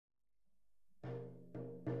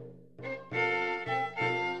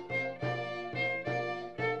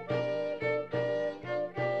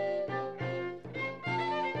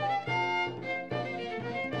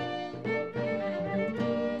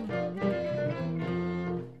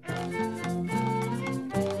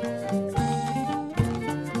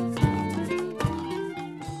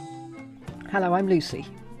Hello, I'm Lucy.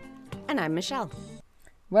 And I'm Michelle.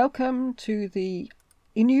 Welcome to the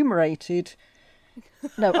unenumerated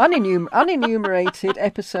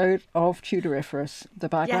episode of Tudoriferous, the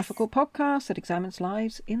biographical podcast that examines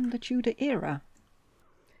lives in the Tudor era.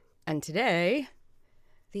 And today,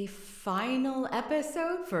 the final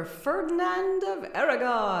episode for Ferdinand of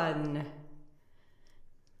Aragon.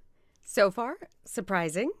 So far,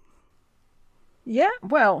 surprising. Yeah,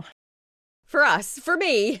 well... For us, for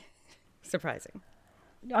me, surprising.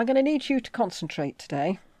 I'm going to need you to concentrate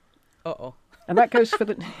today. Uh-oh. And that goes for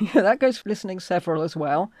that goes for listening several as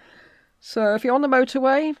well. So if you're on the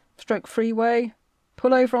motorway, stroke freeway,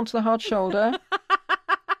 pull over onto the hard shoulder.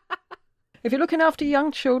 If you're looking after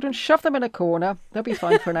young children, shove them in a corner. They'll be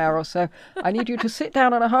fine for an hour or so. I need you to sit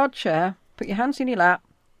down on a hard chair, put your hands in your lap,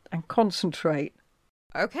 and concentrate.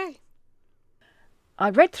 Okay. I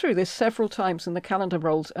read through this several times in the calendar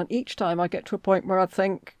rolls, and each time I get to a point where I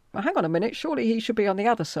think, well, hang on a minute, surely he should be on the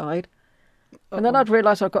other side. Uh-oh. And then I'd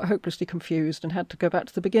realise I got hopelessly confused and had to go back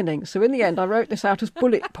to the beginning. So in the end, I wrote this out as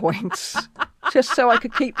bullet points, just so I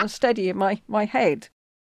could keep them steady in my head.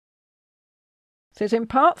 It says, in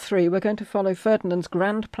part 3, we're going to follow Ferdinand's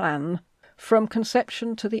grand plan from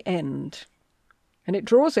conception to the end. And it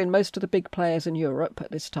draws in most of the big players in Europe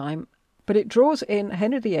at this time, but it draws in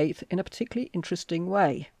Henry VIII in a particularly interesting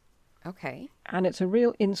way. Okay. And it's a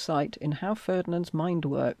real insight in how Ferdinand's mind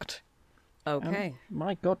worked. Okay.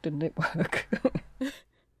 My God, didn't it work?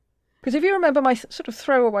 Because if you remember my sort of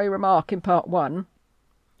throwaway remark in part 1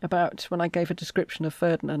 about when I gave a description of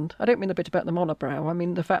Ferdinand, I don't mean the bit about the monobrow, I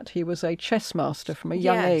mean the fact he was a chess master from a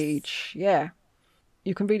young age. Yeah.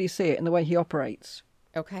 You can really see it in the way he operates.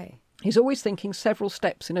 Okay. He's always thinking several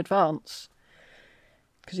steps in advance.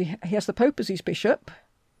 Because he has the Pope as his bishop.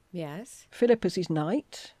 Yes. Philip as his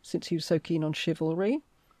knight, since he was so keen on chivalry.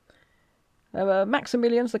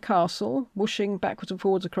 Maximilian's the castle, whooshing backwards and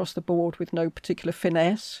forwards across the board with no particular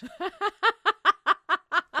finesse.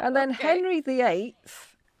 And then Henry VIII.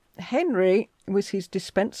 Henry was his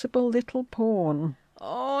dispensable little pawn.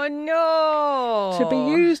 Oh, no! To be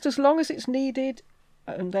used as long as it's needed,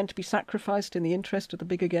 and then to be sacrificed in the interest of the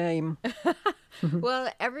bigger game. Well,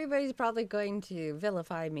 everybody's probably going to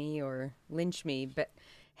vilify me or lynch me, but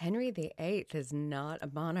Henry VIII is not a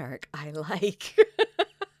monarch I like.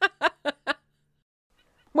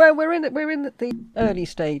 Well, we're in the early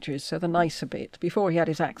stages, so the nicer bit, before he had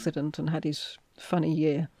his accident and had his funny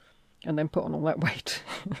year, and then put on all that weight.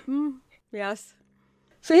 Yes.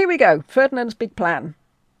 So here we go, Ferdinand's big plan.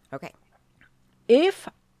 Okay. If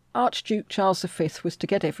Archduke Charles V was to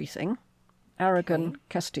get everything, Aragon,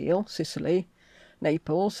 Castile, Sicily,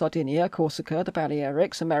 Naples, Sardinia, Corsica, the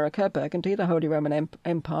Balearics, America, Burgundy, the Holy Roman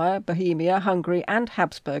Empire, Bohemia, Hungary, and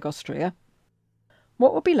Habsburg Austria,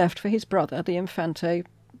 what would be left for his brother, the Infante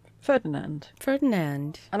Ferdinand?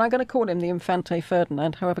 Ferdinand. And I'm going to call him the Infante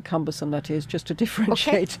Ferdinand, however cumbersome that is, just to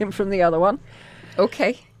differentiate him from the other one.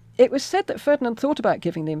 Okay. It was said that Ferdinand thought about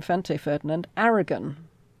giving the Infante Ferdinand Aragon,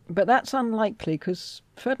 but that's unlikely because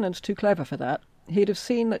Ferdinand's too clever for that. He'd have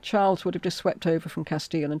seen that Charles would have just swept over from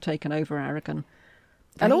Castile and taken over Aragon.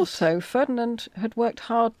 Right. And also, Ferdinand had worked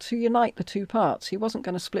hard to unite the two parts. He wasn't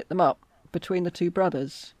going to split them up between the two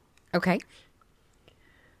brothers. Okay.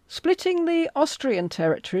 Splitting the Austrian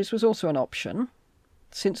territories was also an option,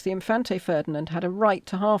 since the Infante Ferdinand had a right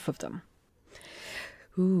to half of them.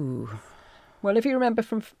 Ooh. Well, if you remember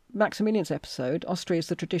from Maximilian's episode, Austria is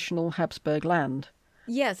the traditional Habsburg land.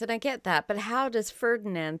 Yes, and I get that, but how does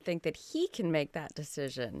Ferdinand think that he can make that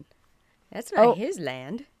decision? That's not his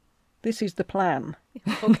land. This is the plan.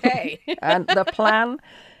 Okay. And the plan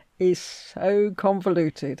is so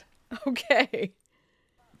convoluted. Okay.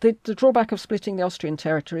 The drawback of splitting the Austrian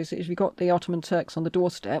territories is if you've got the Ottoman Turks on the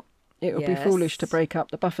doorstep, it would be foolish to break up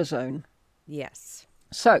the buffer zone. Yes.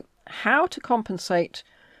 So, how to compensate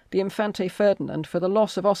the Infante Ferdinand for the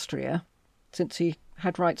loss of Austria, since he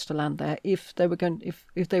had rights to land there, if they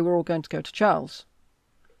were all going to go to Charles?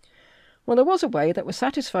 Well, there was a way that would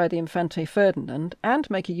satisfy the Infante Ferdinand and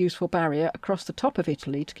make a useful barrier across the top of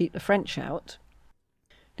Italy to keep the French out.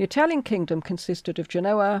 The Italian kingdom consisted of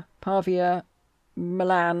Genoa, Pavia,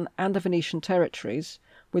 Milan and the Venetian territories,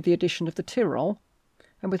 with the addition of the Tyrol,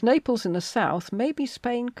 and with Naples in the south, maybe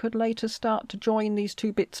Spain could later start to join these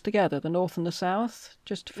two bits together, the north and the south,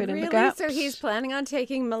 just to fill in the gaps. Really? So he's planning on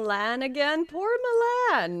taking Milan again? Poor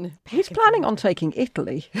Milan. He's planning on taking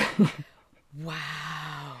Italy. Wow.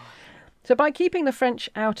 So by keeping the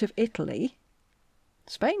French out of Italy,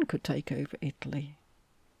 Spain could take over Italy.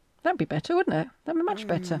 That'd be better, wouldn't it? That'd be much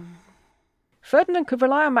better. Ferdinand could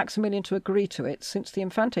rely on Maximilian to agree to it, since the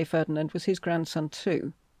Infante Ferdinand was his grandson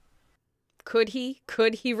too. Could he?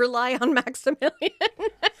 Could he rely on Maximilian?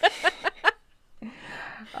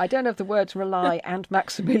 I don't know if the words rely and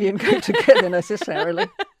Maximilian go together necessarily.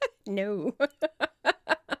 No.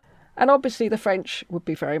 And obviously the French would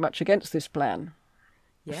be very much against this plan.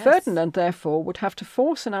 Yes. Ferdinand, therefore, would have to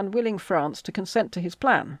force an unwilling France to consent to his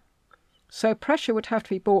plan. So pressure would have to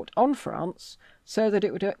be brought on France so that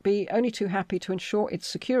it would be only too happy to ensure its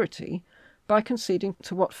security by conceding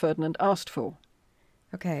to what Ferdinand asked for.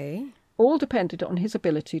 Okay. All depended on his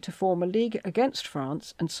ability to form a league against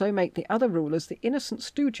France and so make the other rulers the innocent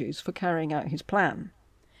stooges for carrying out his plan.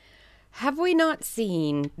 Have we not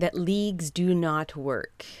seen that leagues do not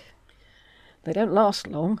work? They don't last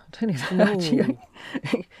long, I'll tell you that. No.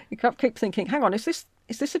 You can't keep thinking, hang on, is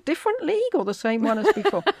this a different league or the same one as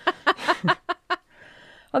before?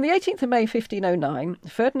 On the 18th of May 1509,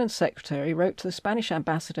 Ferdinand's secretary wrote to the Spanish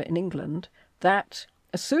ambassador in England that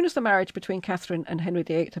as soon as the marriage between Catherine and Henry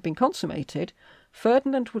VIII had been consummated,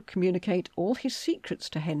 Ferdinand would communicate all his secrets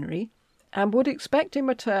to Henry and would expect in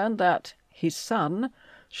return that his son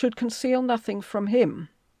should conceal nothing from him.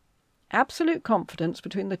 Absolute confidence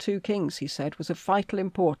between the two kings, he said, was of vital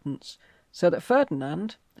importance, so that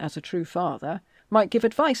Ferdinand, as a true father, might give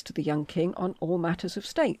advice to the young king on all matters of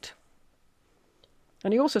state.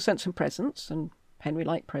 And he also sent some presents, and Henry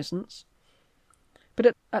liked presents.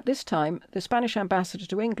 But at this time, the Spanish ambassador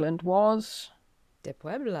to England was De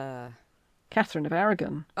Puebla. Catherine of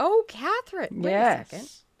Aragon. Oh, Catherine. Wait Yes. a second.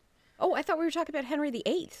 Oh, I thought we were talking about Henry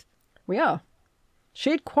VIII. We are.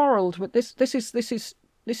 She'd quarrelled with this. This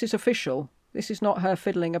is official. This is not her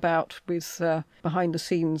fiddling about with behind the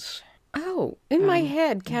scenes. Oh, in my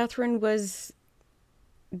head, Catherine was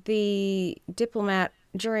the diplomat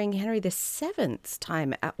during Henry VII's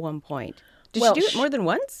time at one point. Did Well, she do it more than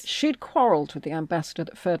once? She'd quarrelled with the ambassador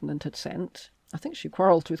that Ferdinand had sent. I think she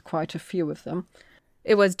quarrelled with quite a few of them.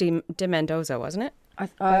 It was de Mendoza, wasn't it?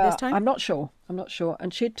 By this time? I'm not sure.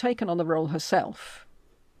 And she'd taken on the role herself.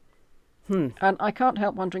 And I can't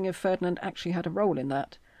help wondering if Ferdinand actually had a role in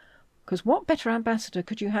that. Because what better ambassador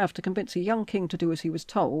could you have to convince a young king to do as he was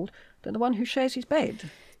told than the one who shares his bed?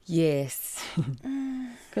 Yes.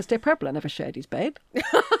 Because de Puebla never shared his bed.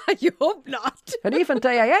 You hope not. And even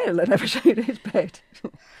de Ayala never shared his bed.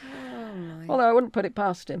 Although I wouldn't put it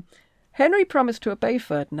past him. Henry promised to obey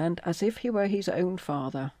Ferdinand as if he were his own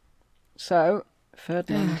father. So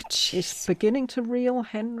Ferdinand is beginning to reel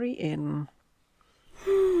Henry in.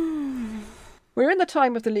 We're in the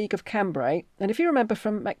time of the League of Cambrai, and if you remember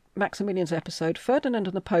from Maximilian's episode, Ferdinand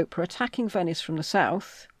and the Pope were attacking Venice from the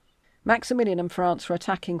south. Maximilian and France were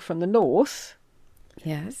attacking from the north.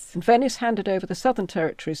 Yes. And Venice handed over the southern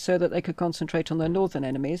territories so that they could concentrate on their northern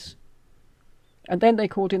enemies. And then they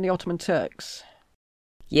called in the Ottoman Turks.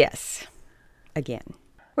 Yes. Again.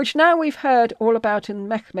 Which now we've heard all about in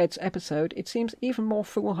Mehmed's episode, it seems even more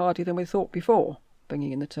foolhardy than we thought before,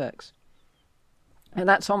 bringing in the Turks. And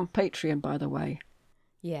that's on Patreon, by the way.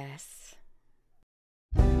 Yes.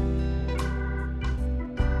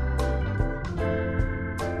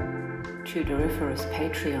 Tudoriferous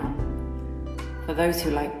Patreon for those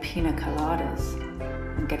who like pina coladas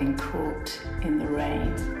and getting caught in the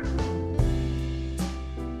rain.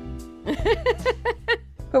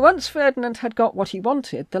 But once Ferdinand had got what he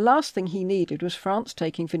wanted, the last thing he needed was France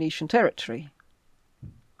taking Venetian territory.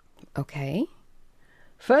 Okay.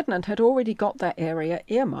 Ferdinand had already got that area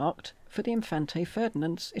earmarked for the Infante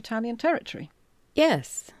Ferdinand's Italian territory.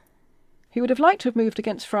 Yes. He would have liked to have moved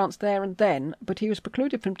against France there and then, but he was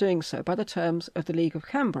precluded from doing so by the terms of the League of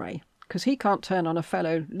Cambrai, because he can't turn on a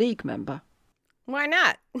fellow League member. Why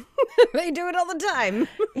not? They do it all the time.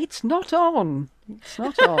 It's not on. It's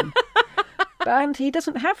not on. And he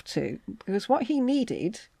doesn't have to, because what he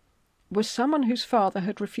needed was someone whose father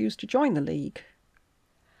had refused to join the League.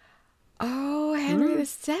 Oh, Henry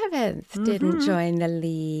VII didn't join the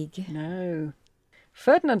League. No.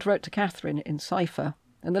 Ferdinand wrote to Catherine in cipher,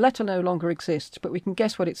 and the letter no longer exists, but we can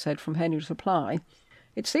guess what it said from Henry's reply.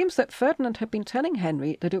 It seems that Ferdinand had been telling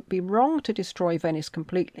Henry that it would be wrong to destroy Venice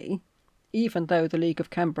completely, even though the League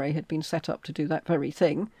of Cambrai had been set up to do that very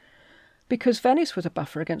thing, because Venice was a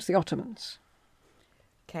buffer against the Ottomans.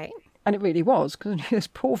 Okay. And it really was, because there's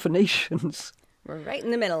poor Venetians. We're right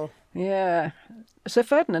in the middle. Yeah. So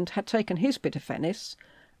Ferdinand had taken his bit of Venice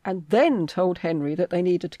and then told Henry that they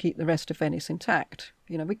needed to keep the rest of Venice intact.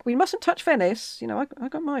 You know, we mustn't touch Venice. You know, I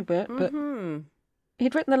got my bit. But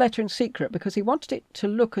he'd written the letter in secret because he wanted it to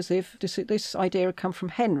look as if this idea had come from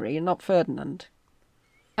Henry and not Ferdinand.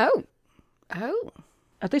 Oh.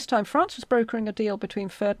 At this time, France was brokering a deal between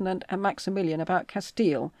Ferdinand and Maximilian about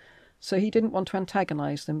Castile, so he didn't want to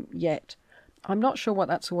antagonise them yet. I'm not sure what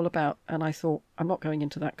that's all about. And I thought, I'm not going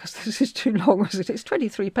into that because this is too long. It's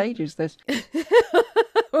 23 pages, this.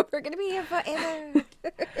 We're going to be here forever.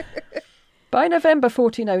 By November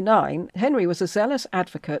 1409, Henry was a zealous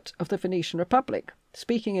advocate of the Venetian Republic,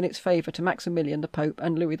 speaking in its favour to Maximilian the Pope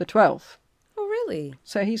and Louis XII. Oh, really?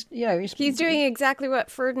 So he's doing exactly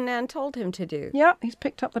what Ferdinand told him to do. Yeah, he's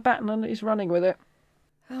picked up the baton and he's running with it.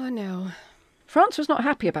 Oh, no. France was not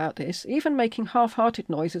happy about this, even making half-hearted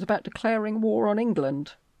noises about declaring war on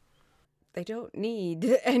England. They don't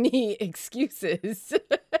need any excuses.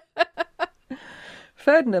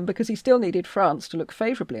 Ferdinand, because he still needed France to look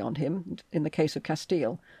favourably on him, in the case of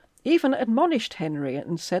Castile, even admonished Henry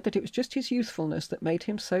and said that it was just his youthfulness that made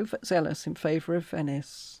him so zealous in favour of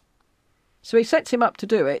Venice. So he sets him up to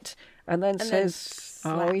do it, and then says,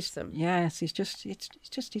 slaps him. Yes, he's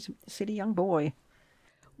a silly young boy.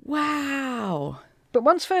 Wow. But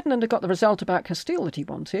once Ferdinand had got the result about Castile that he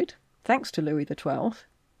wanted, thanks to Louis XII,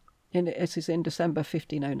 this is in December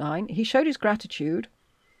 1509, he showed his gratitude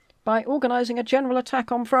by organising a general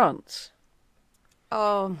attack on France.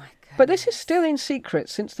 Oh, my God. But this is still in secret,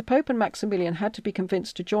 since the Pope and Maximilian had to be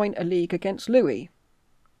convinced to join a league against Louis,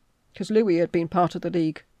 because Louis had been part of the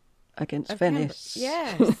league against Venice.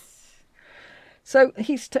 Yes. So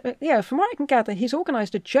from what I can gather, he's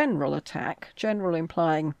organised a general attack, general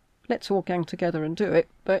implying let's all gang together and do it,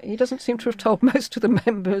 but he doesn't seem to have told most of the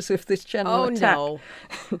members of this general attack. Oh,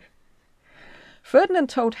 no. Ferdinand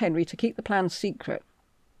told Henry to keep the plan secret,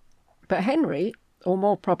 but Henry, or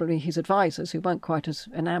more probably his advisers, who weren't quite as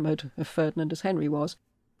enamoured of Ferdinand as Henry was,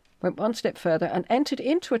 went one step further and entered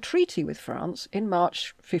into a treaty with France in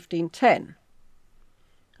March 1510.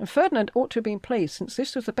 And Ferdinand ought to have been pleased, since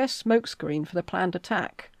this was the best smokescreen for the planned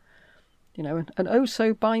attack. An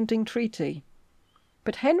oh-so-binding treaty.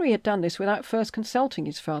 But Henry had done this without first consulting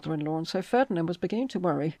his father-in-law, and so Ferdinand was beginning to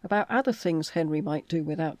worry about other things Henry might do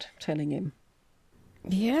without telling him.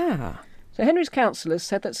 Yeah. So Henry's counsellors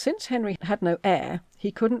said that since Henry had no heir,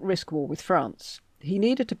 he couldn't risk war with France. He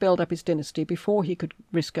needed to build up his dynasty before he could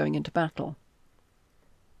risk going into battle.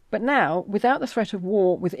 But now, without the threat of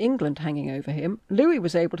war with England hanging over him, Louis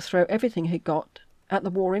was able to throw everything he'd got at the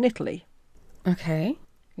war in Italy. Okay.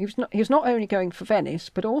 He was not only going for Venice,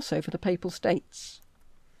 but also for the Papal States.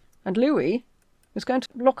 And Louis was going to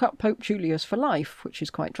lock up Pope Julius for life, which is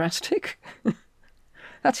quite drastic.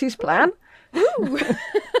 That's his plan. Ooh.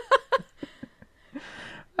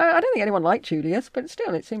 I don't think anyone liked Julius, but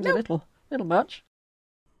still, it seems a little much.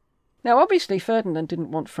 Now, obviously, Ferdinand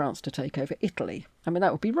didn't want France to take over Italy. I mean,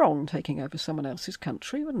 that would be wrong, taking over someone else's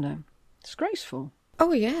country, wouldn't it? Disgraceful.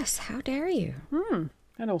 Oh, yes. How dare you?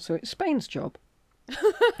 And also, it's Spain's job.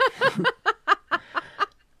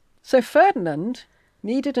 So Ferdinand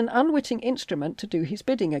needed an unwitting instrument to do his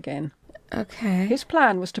bidding again. Okay. His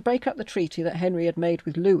plan was to break up the treaty that Henry had made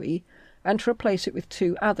with Louis and to replace it with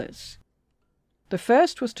two others. The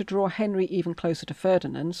first was to draw Henry even closer to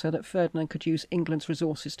Ferdinand so that Ferdinand could use England's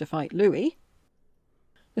resources to fight Louis.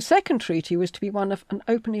 The second treaty was to be one of an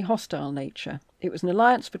openly hostile nature. It was an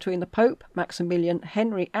alliance between the Pope, Maximilian,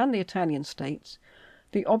 Henry and the Italian states,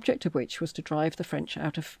 the object of which was to drive the French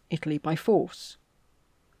out of Italy by force.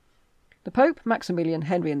 The Pope, Maximilian,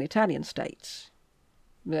 Henry and the Italian states.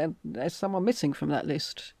 There's someone missing from that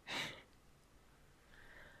list.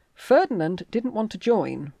 Ferdinand didn't want to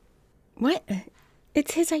join. What?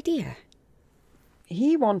 It's his idea.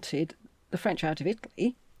 He wanted the French out of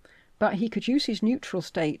Italy, but he could use his neutral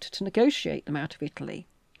state to negotiate them out of Italy,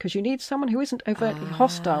 because you need someone who isn't overtly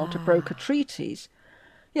hostile to broker treaties.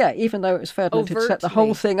 Yeah, even though it was Ferdinand who'd set the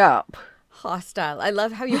whole thing up. Hostile. I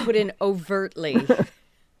love how you put in overtly.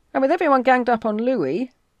 And with everyone ganged up on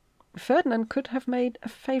Louis, Ferdinand could have made a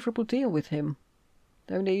favourable deal with him.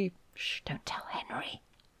 Only, shh, don't tell Henry.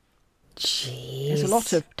 Jeez. There's a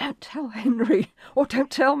lot of, don't tell Henry, or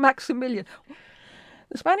don't tell Maximilian.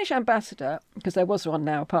 The Spanish ambassador, because there was one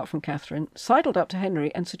now apart from Catherine, sidled up to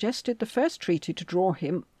Henry and suggested the first treaty to draw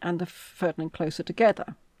him and the Ferdinand closer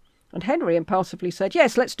together. And Henry impulsively said,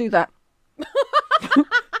 yes, let's do that.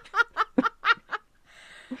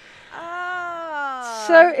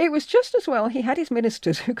 So it was just as well he had his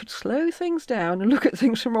ministers who could slow things down and look at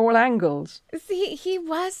things from all angles. See, he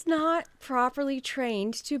was not properly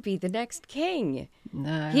trained to be the next king.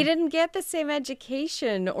 No. He didn't get the same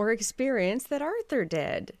education or experience that Arthur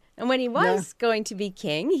did. And when he was going to be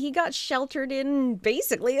king, he got sheltered in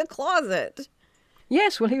basically a closet.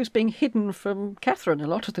 Yes, well, he was being hidden from Catherine a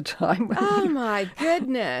lot of the time. Oh, my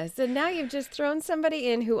goodness. And now you've just thrown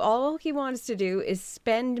somebody in who all he wants to do is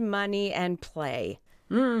spend money and play.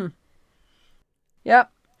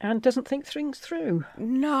 Yep, and doesn't think things through.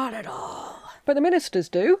 Not at all. But the ministers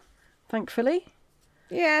do. thankfully.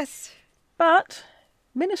 Yes. But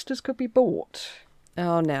ministers could be bought.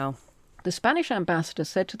 Oh, no. The Spanish ambassador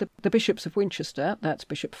said to the bishops of Winchester, that's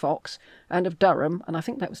Bishop Fox, and of Durham, and I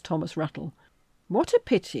think that was Thomas Rattle, what a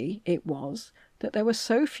pity it was that there were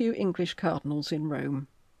so few English cardinals in Rome.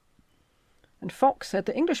 And Fox said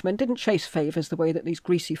that Englishmen didn't chase favours the way that these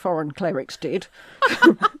greasy foreign clerics did.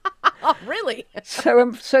 Oh, really?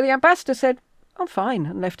 So the ambassador said, "I'm fine,"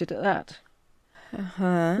 and left it at that.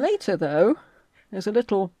 Uh-huh. Later, though, there's a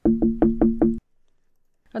little...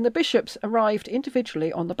 And the bishops arrived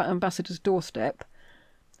individually on the ambassador's doorstep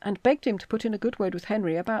and begged him to put in a good word with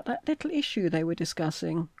Henry about that little issue they were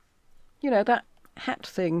discussing. You know, that hat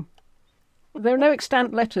thing. There are no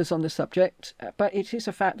extant letters on the subject, but it is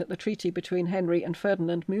a fact that the treaty between Henry and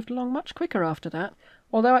Ferdinand moved along much quicker after that,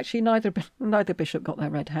 although actually neither bishop got their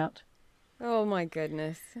red hat. Oh, my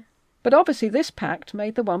goodness. But obviously this pact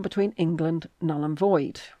made the one between England null and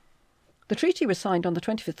void. The treaty was signed on the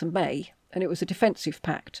 25th of May, and it was a defensive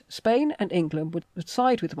pact. Spain and England would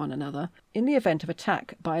side with one another in the event of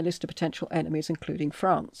attack by a list of potential enemies, including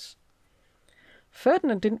France.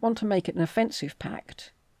 Ferdinand didn't want to make it an offensive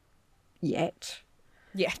pact. Yet.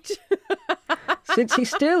 Since he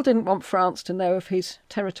still didn't want France to know of his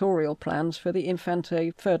territorial plans for the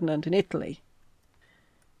Infante Ferdinand in Italy.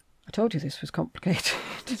 I told you this was complicated.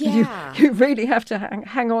 Yeah. You really have to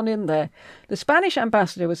hang on in there. The Spanish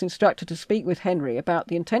ambassador was instructed to speak with Henry about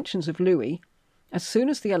the intentions of Louis as soon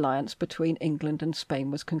as the alliance between England and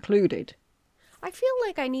Spain was concluded. I feel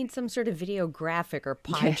like I need some sort of video graphic or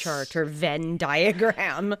pie Yes. chart or Venn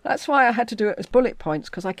diagram. That's why I had to do it as bullet points,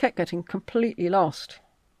 because I kept getting completely lost.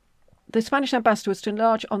 The Spanish ambassador was to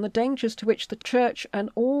enlarge on the dangers to which the Church and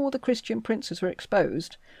all the Christian princes were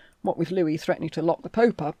exposed, what with Louis threatening to lock the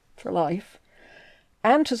Pope up for life,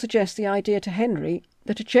 and to suggest the idea to Henry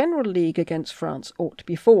that a general league against France ought to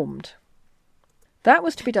be formed. That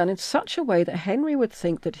was to be done in such a way that Henry would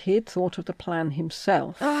think that he had thought of the plan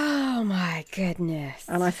himself. Oh, my goodness.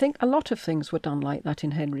 And I think a lot of things were done like that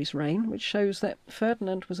in Henry's reign, which shows that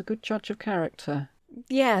Ferdinand was a good judge of character.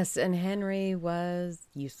 Yes, and Henry was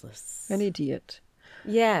useless. An idiot.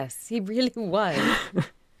 Yes, he really was.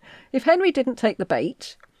 If Henry didn't take the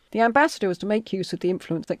bait, the ambassador was to make use of the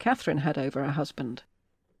influence that Catherine had over her husband.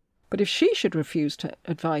 But if she should refuse to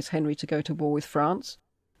advise Henry to go to war with France,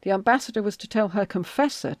 the ambassador was to tell her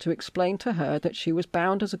confessor to explain to her that she was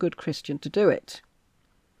bound as a good Christian to do it.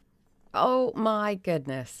 Oh, my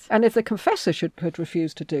goodness. And if the confessor had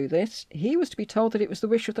refused to do this, he was to be told that it was the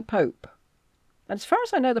wish of the Pope. And as far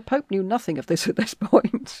as I know, the Pope knew nothing of this at this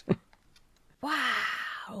point.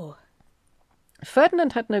 Wow.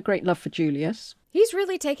 Ferdinand had no great love for Julius. He's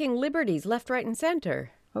really taking liberties left, right, and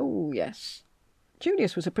centre. Oh, yes.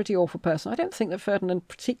 Julius was a pretty awful person. I don't think that Ferdinand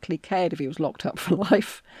particularly cared if he was locked up for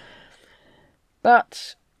life.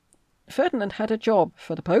 But Ferdinand had a job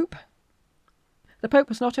for the Pope. The Pope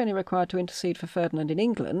was not only required to intercede for Ferdinand in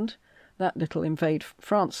England, that little invade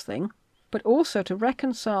France thing, but also to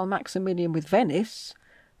reconcile Maximilian with Venice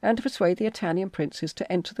and to persuade the Italian princes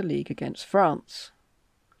to enter the league against France.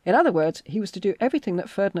 In other words, he was to do everything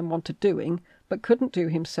that Ferdinand wanted doing, but couldn't do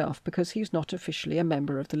himself because he's not officially a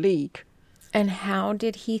member of the league. And how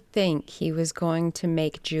did he think he was going to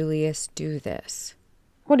make Julius do this?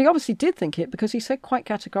 Well, he obviously did think it, because he said quite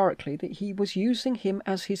categorically that he was using him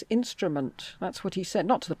as his instrument. That's what he said.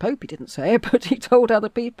 Not to the Pope, he didn't say it, but he told other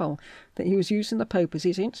people that he was using the Pope as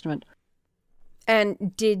his instrument.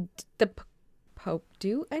 And did the Pope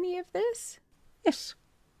do any of this? Yes.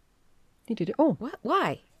 He did it all. What?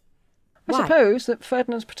 Why? I suppose that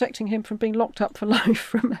Ferdinand's protecting him from being locked up for life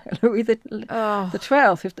from Louis the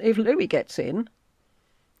 12th. If Louis gets in,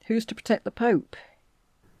 who's to protect the Pope?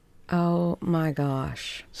 Oh, my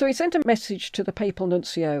gosh. So he sent a message to the papal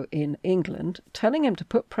nuncio in England telling him to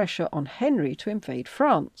put pressure on Henry to invade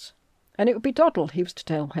France. And it would be Doddle, he was to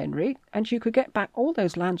tell Henry, and you could get back all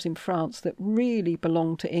those lands in France that really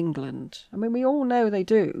belong to England. I mean, we all know they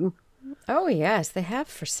do. Oh, yes, they have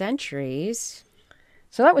for centuries.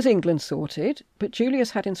 So that was England sorted, but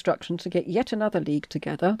Julius had instructions to get yet another league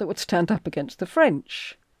together that would stand up against the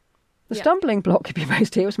French. The stumbling block, if you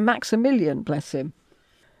raised here, was Maximilian, bless him.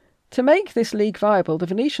 To make this league viable, the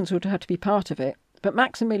Venetians would have to be part of it, but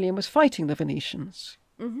Maximilian was fighting the Venetians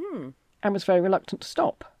and was very reluctant to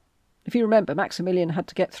stop. If you remember, Maximilian had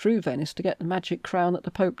to get through Venice to get the magic crown that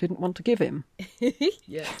the Pope didn't want to give him.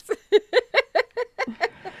 Yes.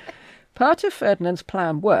 Part of Ferdinand's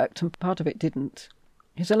plan worked and part of it didn't.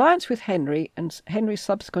 His alliance with Henry and Henry's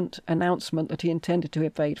subsequent announcement that he intended to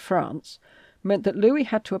invade France meant that Louis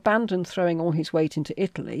had to abandon throwing all his weight into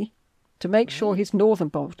Italy to make sure his northern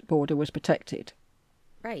border was protected.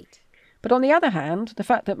 Right. But on the other hand, the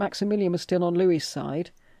fact that Maximilian was still on Louis's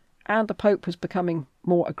side and the Pope was becoming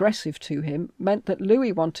more aggressive to him meant that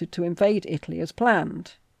Louis wanted to invade Italy as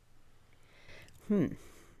planned. And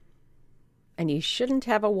you shouldn't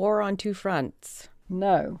have a war on two fronts.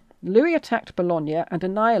 No. Louis attacked Bologna and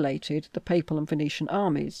annihilated the Papal and Venetian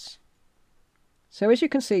armies. So as you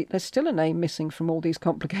can see, there's still a name missing from all these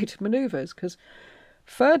complicated manoeuvres, because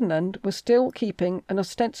Ferdinand was still keeping an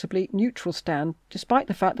ostensibly neutral stand, despite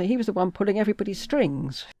the fact that he was the one pulling everybody's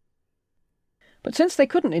strings. But since they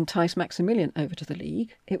couldn't entice Maximilian over to the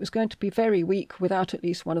League, it was going to be very weak without at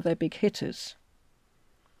least one of their big hitters,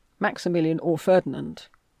 Maximilian or Ferdinand.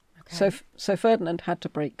 Okay. So Ferdinand had to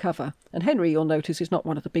break cover, and Henry, you'll notice, is not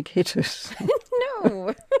one of the big hitters.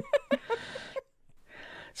 No.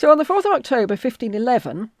 So on the 4th of October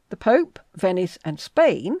 1511, the Pope, Venice and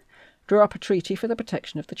Spain drew up a treaty for the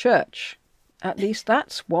protection of the church. At least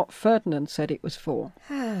that's what Ferdinand said it was for.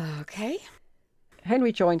 Okay.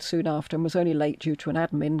 Henry joined soon after and was only late due to an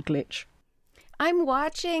admin glitch. I'm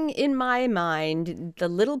watching in my mind the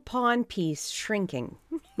little pawn piece shrinking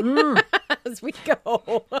as we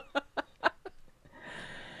go.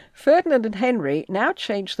 Ferdinand and Henry now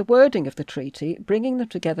changed the wording of the treaty, bringing them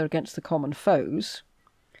together against the common foes.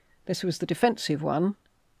 This was the defensive one.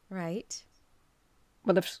 Right.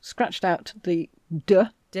 Well, they've scratched out the "d" of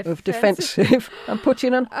Defensive. defensive and put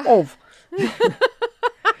in an "of."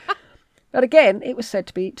 But again, it was said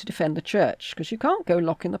to be to defend the church, because you can't go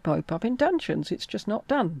locking the Pope up in dungeons. It's just not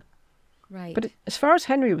done. Right. But as far as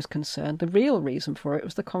Henry was concerned, the real reason for it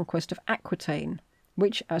was the conquest of Aquitaine,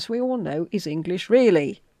 which, as we all know, is English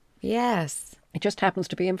really. Yes. It just happens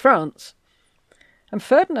to be in France. And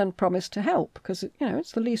Ferdinand promised to help, because,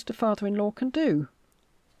 it's the least a father-in-law can do.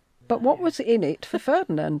 But what was in it for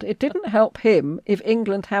Ferdinand? It didn't help him if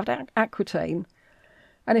England had Aquitaine.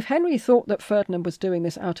 And if Henry thought that Ferdinand was doing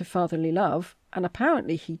this out of fatherly love, and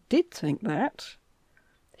apparently he did think that,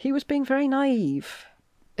 he was being very naive.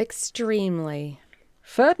 Extremely.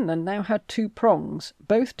 Ferdinand now had two prongs,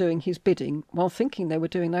 both doing his bidding while thinking they were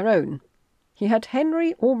doing their own. He had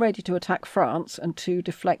Henry all ready to attack France and to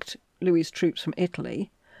deflect Louis's troops from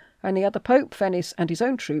Italy, and he had the Pope, Venice and his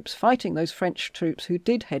own troops fighting those French troops who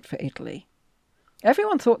did head for Italy.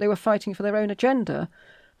 Everyone thought they were fighting for their own agenda,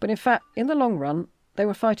 but in fact, in the long run, they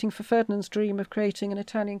were fighting for Ferdinand's dream of creating an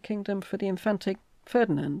Italian kingdom for the Infante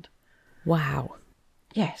Ferdinand. Wow.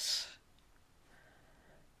 Yes.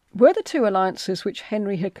 Were the two alliances which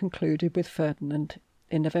Henry had concluded with Ferdinand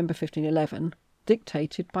in November 1511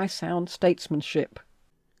 dictated by sound statesmanship?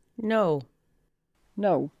 No.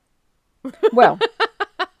 No. Well,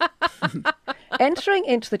 entering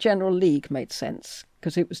into the General League made sense,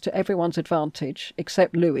 because it was to everyone's advantage,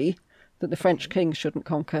 except Louis, that the French king shouldn't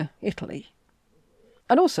conquer Italy.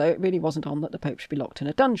 And also, it really wasn't on that the Pope should be locked in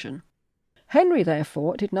a dungeon. Henry,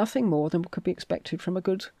 therefore, did nothing more than could be expected from a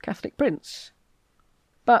good Catholic prince.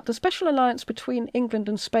 But the special alliance between England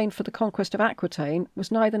and Spain for the conquest of Aquitaine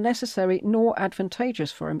was neither necessary nor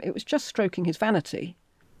advantageous for him. It was just stroking his vanity.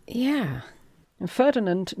 Yeah. And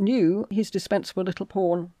Ferdinand knew his dispensable little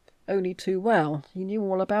pawn only too well. He knew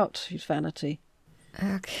all about his vanity.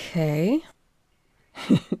 Okay.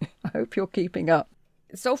 I hope you're keeping up.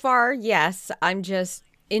 So far, yes. I'm just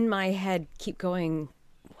in my head keep going,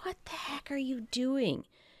 what the heck are you doing?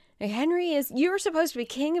 You're supposed to be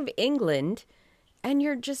King of England, and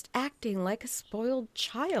you're just acting like a spoiled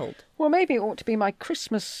child. Well, maybe it ought to be my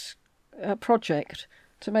Christmas project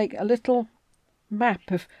to make a little map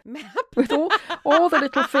with all the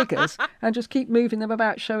little figures and just keep moving them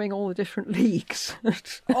about, showing all the different leagues.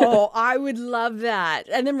 Oh, I would love that.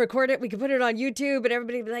 And then record it. We could put it on YouTube and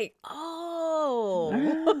everybody would be like,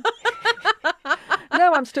 oh.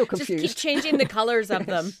 No, I'm still confused. Just keep changing the colours of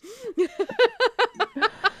them.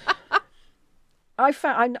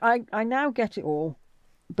 I now get it all,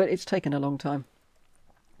 but it's taken a long time.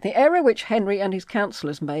 The error which Henry and his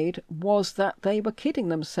councillors made was that they were kidding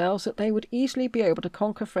themselves that they would easily be able to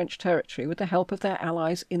conquer French territory with the help of their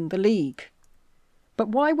allies in the League. But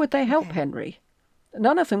why would they help Henry?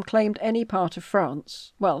 None of them claimed any part of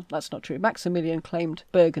France. Well, that's not true. Maximilian claimed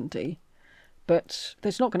Burgundy, but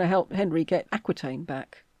that's not going to help Henry get Aquitaine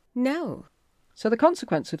back. No. So the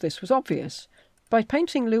consequence of this was obvious. By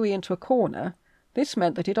painting Louis into a corner, this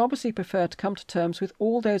meant that he'd obviously prefer to come to terms with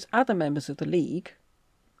all those other members of the League,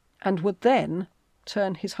 and would then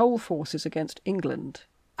turn his whole forces against England.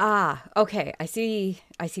 Ah, okay. I see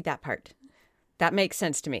that part. That makes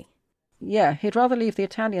sense to me. Yeah, he'd rather leave the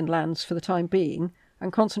Italian lands for the time being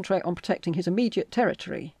and concentrate on protecting his immediate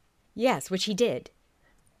territory. Yes, which he did.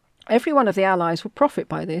 Every one of the allies would profit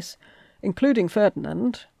by this, including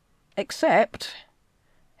Ferdinand, except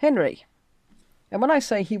Henry. And when I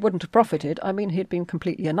say he wouldn't have profited, I mean he'd been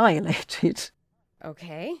completely annihilated.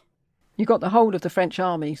 Okay. You got the whole of the French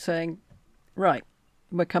army saying, right,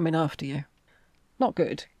 we're coming after you. Not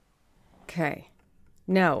good. Okay.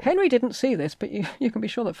 No. Henry didn't see this, but you can be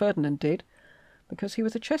sure that Ferdinand did, because he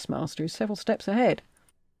was a chess master who's several steps ahead.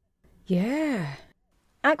 Yeah.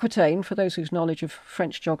 Aquitaine, for those whose knowledge of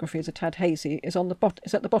French geography is a tad hazy, is at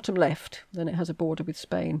the bottom left. Then it has a border with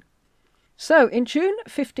Spain. So, in June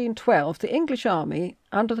 1512, the English army,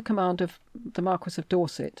 under the command of the Marquis of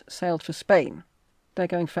Dorset, sailed for Spain. They're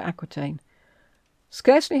going for Aquitaine.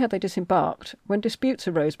 Scarcely had they disembarked when disputes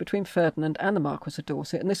arose between Ferdinand and the Marquis of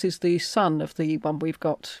Dorset, and this is the son of the one we've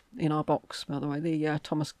got in our box, by the way, the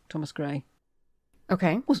Thomas Grey.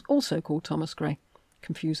 Okay. Was also called Thomas Grey,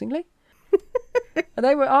 confusingly. And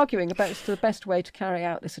they were arguing about the best way to carry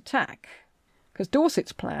out this attack. Because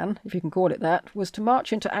Dorset's plan, if you can call it that, was to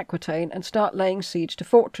march into Aquitaine and start laying siege to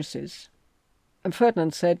fortresses. And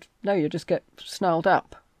Ferdinand said, no, you just get snarled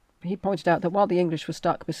up. He pointed out that while the English were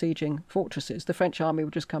stuck besieging fortresses, the French army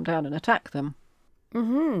would just come down and attack them.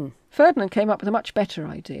 Mm-hmm. Ferdinand came up with a much better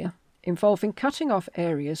idea, involving cutting off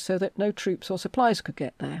areas so that no troops or supplies could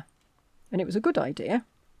get there. And it was a good idea.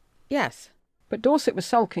 Yes. But Dorset was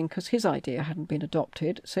sulking because his idea hadn't been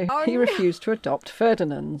adopted, so he refused to adopt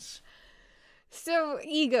Ferdinand's. So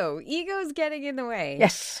ego's getting in the way.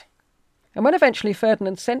 Yes. And when eventually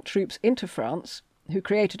Ferdinand sent troops into France, who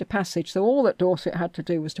created a passage, so all that Dorset had to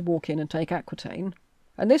do was to walk in and take Aquitaine.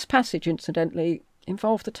 And this passage, incidentally,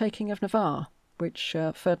 involved the taking of Navarre, which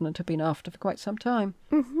Ferdinand had been after for quite some time.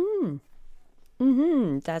 Mm-hmm.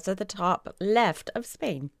 Mm-hmm. That's at the top left of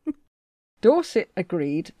Spain. Dorset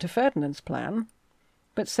agreed to Ferdinand's plan,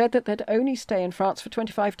 but said that they'd only stay in France for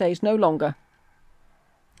 25 days, no longer.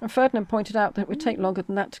 And Ferdinand pointed out that it would take longer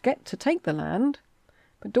than that to take the land,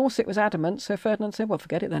 but Dorset was adamant, so Ferdinand said, well,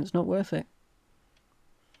 forget it then, it's not worth it.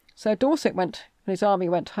 So Dorset went, and his army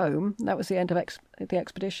went home. That was the end of the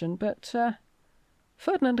expedition, but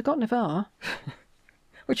Ferdinand had got Navarre,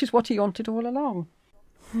 which is what he wanted all along.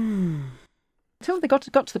 Until they got to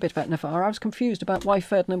the bit about Navarre, I was confused about why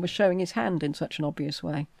Ferdinand was showing his hand in such an obvious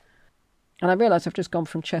way. And I realise I've just gone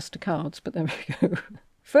from chess to cards, but there we go.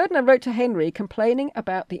 Ferdinand wrote to Henry complaining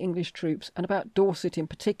about the English troops and about Dorset in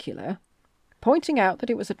particular, pointing out that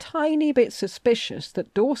it was a tiny bit suspicious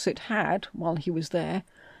that Dorset had, while he was there,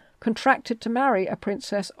 contracted to marry a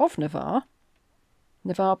princess of Navarre,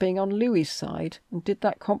 Navarre being on Louis's side, and did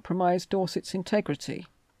that compromise Dorset's integrity?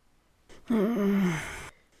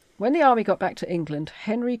 When the army got back to England,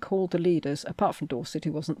 Henry called the leaders, apart from Dorset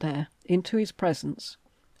who wasn't there, into his presence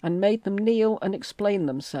and made them kneel and explain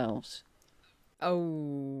themselves.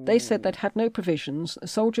 Oh. They said they'd had no provisions, the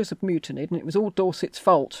soldiers had mutinied, and it was all Dorset's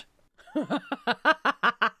fault.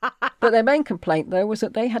 But their main complaint, though, was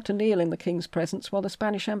that they had to kneel in the king's presence while the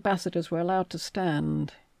Spanish ambassadors were allowed to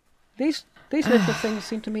stand. These little things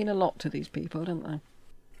seem to mean a lot to these people, don't they?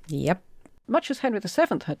 Yep. Much as Henry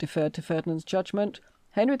VII had deferred to Ferdinand's judgment,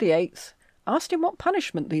 Henry VIII asked him what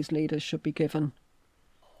punishment these leaders should be given.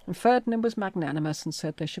 And Ferdinand was magnanimous and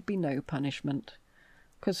said there should be no punishment.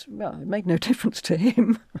 Because, well, it made no difference to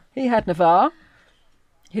him. He had Navarre.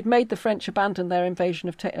 He'd made the French abandon their invasion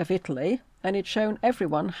of Italy, and he'd shown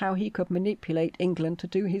everyone how he could manipulate England to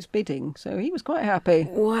do his bidding. So he was quite happy.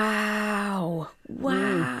 Wow.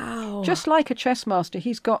 Wow. Just like a chess master,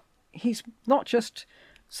 he's not just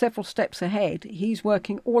several steps ahead, he's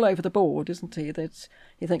working all over the board, isn't he?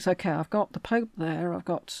 He thinks, okay, I've got the Pope there, I've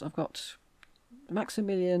got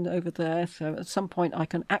Maximilian over there, so at some point I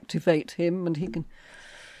can activate him and he can,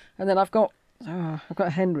 and then I've got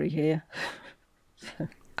Henry here.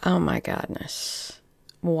 Oh my goodness.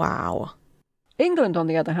 Wow. England, on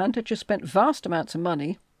the other hand, had just spent vast amounts of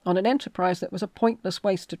money on an enterprise that was a pointless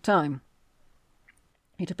waste of time.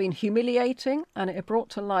 It had been humiliating, and it had brought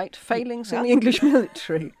to light failings in the English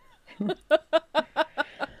military. And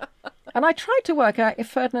I tried to work out if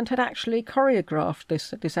Ferdinand had actually choreographed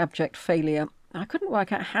this abject failure. I couldn't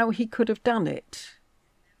work out how he could have done it.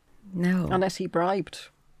 No. Unless he bribed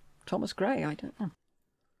Thomas Grey, I don't know.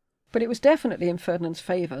 But it was definitely in Ferdinand's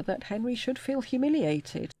favour that Henry should feel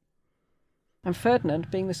humiliated. And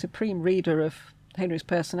Ferdinand, being the supreme reader of Henry's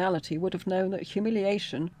personality, would have known that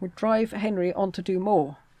humiliation would drive Henry on to do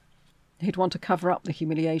more. He'd want to cover up the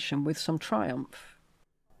humiliation with some triumph.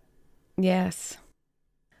 Yes.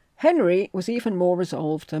 Henry was even more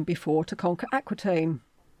resolved than before to conquer Aquitaine,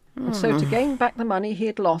 and so to gain back the money he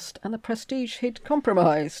had lost and the prestige he'd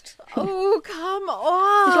compromised. Oh, come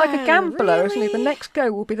on. He's like a gambler, really? isn't he? The next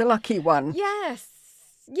go will be the lucky one. Yes.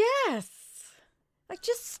 Yes. Like,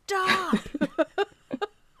 just stop.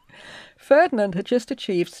 Ferdinand had just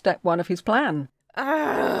achieved step one of his plan.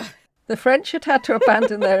 The French had to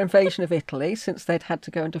abandon their invasion of Italy since they'd had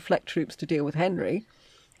to go and deflect troops to deal with Henry.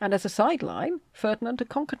 And as a sideline, Ferdinand had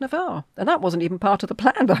conquered Navarre. And that wasn't even part of the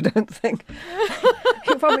plan, I don't think.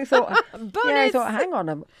 He probably thought, yeah, he thought, hang on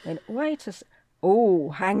a minute, wait a oh,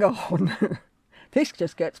 hang on. This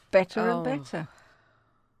just gets better and better.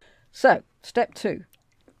 So, step 2.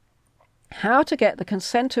 How to get the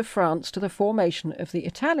consent of France to the formation of the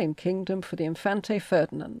Italian kingdom for the Infante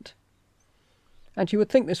Ferdinand. And you would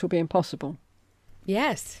think this would be impossible.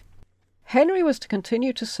 Yes. Henry was to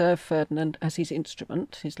continue to serve Ferdinand as his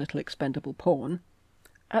instrument, his little expendable pawn.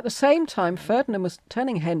 At the same time, Ferdinand was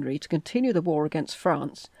telling Henry to continue the war against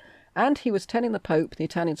France, and he was telling the Pope, the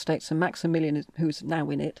Italian states, and Maximilian, who's now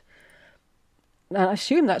in it. And I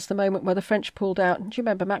assume that's the moment where the French pulled out. And do you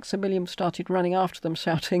remember Maximilian started running after them,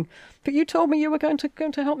 shouting, "But you told me you were going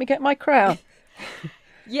to help me get my crown."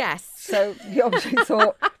 Yes. So he obviously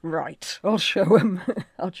thought, right, I'll show him.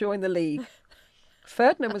 I'll join the League.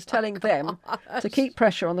 Ferdinand was telling them to keep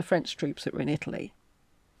pressure on the French troops that were in Italy.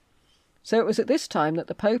 So it was at this time that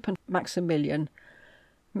the Pope and Maximilian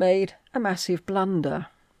made a massive blunder,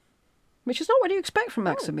 which is not what you expect from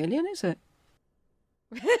Maximilian, is it?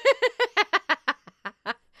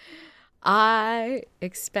 I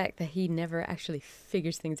expect that he never actually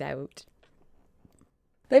figures things out.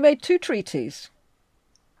 They made 2 treaties.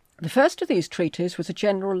 The first of these treaties was a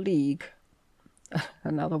general league.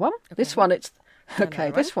 Another one. Okay. This one,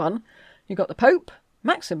 this one, you've got the Pope,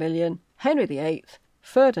 Maximilian, Henry VIII,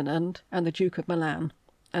 Ferdinand, and the Duke of Milan.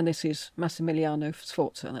 And this is Massimiliano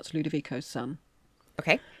Sforza, that's Ludovico's son.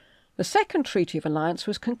 Okay. The second treaty of alliance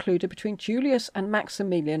was concluded between Julius and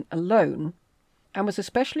Maximilian alone, and was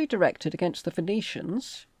especially directed against the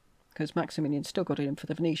Venetians, because Maximilian still got it in for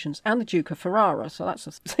the Venetians, and the Duke of Ferrara, so that's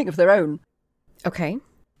a thing of their own. Okay.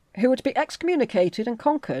 Who were to be excommunicated and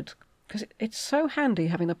conquered, because it's so handy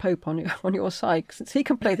having the Pope on your side, since he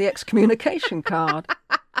can play the excommunication card.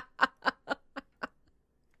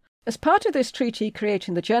 As part of this treaty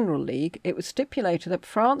creating the General League, it was stipulated that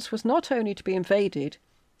France was not only to be invaded,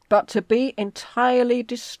 but to be entirely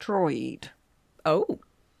destroyed. Oh.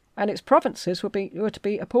 And its provinces were to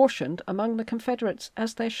be apportioned among the Confederates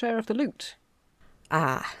as their share of the loot.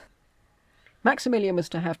 Ah. Maximilian was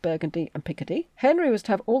to have Burgundy and Picardy. Henry was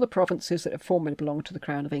to have all the provinces that had formerly belonged to the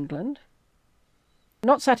Crown of England.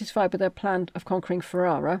 Not satisfied with their plan of conquering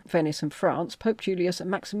Ferrara, Venice and France, Pope Julius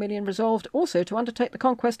and Maximilian resolved also to undertake the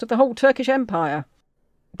conquest of the whole Turkish Empire.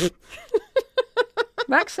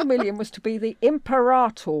 Maximilian was to be the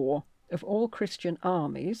imperator of all Christian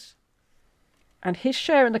armies, and his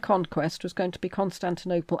share in the conquest was going to be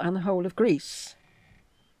Constantinople and the whole of Greece.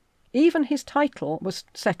 Even his title was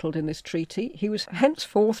settled in this treaty. He was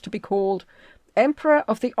henceforth to be called Emperor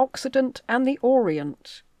of the Occident and the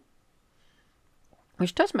Orient.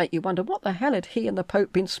 Which does make you wonder, what the hell had he and the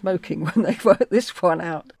Pope been smoking when they worked this one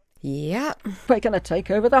out? Yeah. We're going to take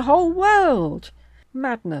over the whole world.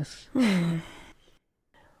 Madness.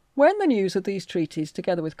 When the news of these treaties,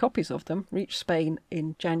 together with copies of them, reached Spain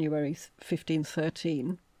in January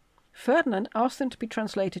 1513, Ferdinand asked them to be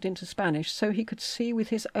translated into Spanish so he could see with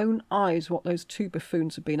his own eyes what those 2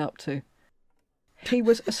 buffoons had been up to. He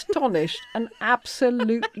was astonished and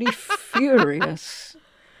absolutely furious.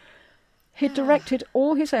 He directed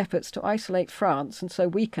all his efforts to isolate France and so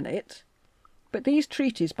weaken it, but these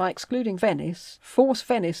treaties, by excluding Venice, forced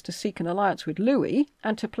Venice to seek an alliance with Louis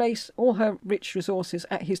and to place all her rich resources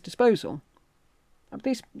at his disposal.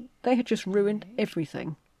 They had just ruined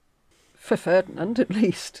everything. For Ferdinand, at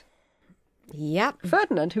least. Yep.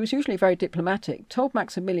 Ferdinand, who was usually very diplomatic, told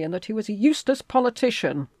Maximilian that he was a useless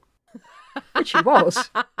politician. Which he was.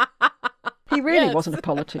 He really wasn't a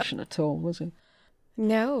politician at all, was he?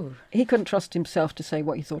 No. He couldn't trust himself to say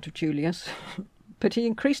what he thought of Julius, but he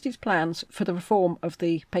increased his plans for the reform of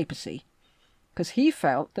the papacy, because he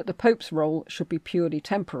felt that the Pope's role should be purely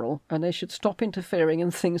temporal and they should stop interfering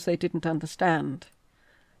in things they didn't understand.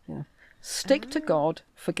 Yeah. Stick to God,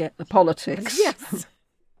 forget the politics. Yes.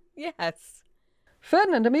 Yes.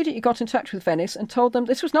 Ferdinand immediately got in touch with Venice and told them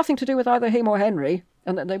this was nothing to do with either him or Henry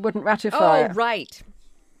and that they wouldn't ratify it. Oh, right.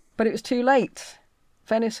 But it was too late.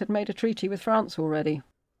 Venice had made a treaty with France already.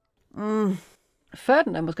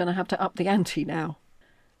 Ferdinand was going to have to up the ante now.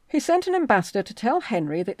 He sent an ambassador to tell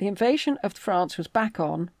Henry that the invasion of France was back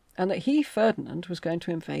on and that he, Ferdinand, was going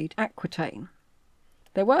to invade Aquitaine.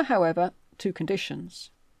 There were, however, 2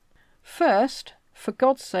 conditions. First, for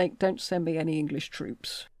God's sake, don't send me any English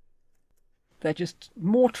troops. They're just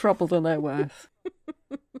more trouble than they're worth.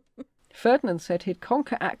 Ferdinand said he'd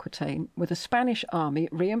conquer Aquitaine with a Spanish army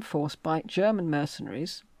reinforced by German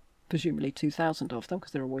mercenaries, presumably 2,000 of them,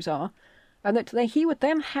 because there always are, and that he would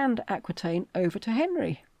then hand Aquitaine over to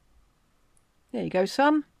Henry. There you go,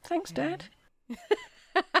 son. Thanks, Dad.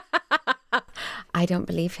 I don't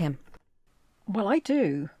believe him. Well, I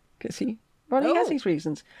do, because he has his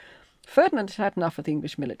reasons. Ferdinand had had enough of the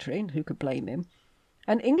English military, and who could blame him?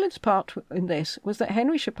 And England's part in this was that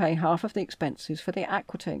Henry should pay half of the expenses for the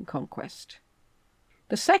Aquitaine conquest.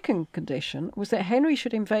 The second condition was that Henry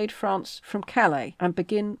should invade France from Calais and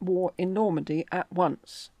begin war in Normandy at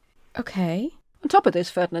once. Okay. On top of this,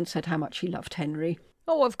 Ferdinand said how much he loved Henry.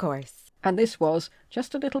 Oh, of course. And this was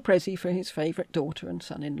just a little present for his favourite daughter and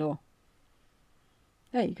son-in-law.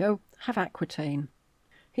 There you go, have Aquitaine.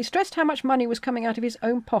 He stressed how much money was coming out of his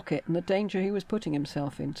own pocket and the danger he was putting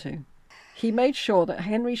himself into. He made sure that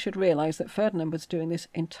Henry should realise that Ferdinand was doing this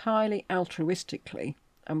entirely altruistically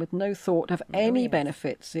and with no thought of any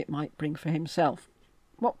benefits it might bring for himself.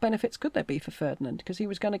 What benefits could there be for Ferdinand? Because he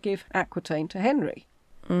was going to give Aquitaine to Henry.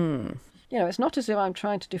 You know, it's not as if I'm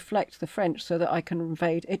trying to deflect the French so that I can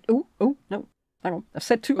invade it. Oh, no, hang on. I've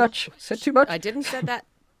said too much. I didn't say that.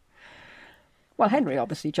 Well, Henry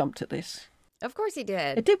obviously jumped at this. Of course he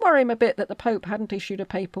did. It did worry him a bit that the Pope hadn't issued a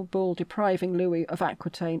papal bull depriving Louis of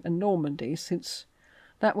Aquitaine and Normandy, since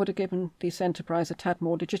that would have given this enterprise a tad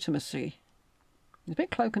more legitimacy. It's a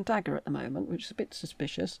bit cloak and dagger at the moment, which is a bit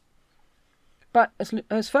suspicious. But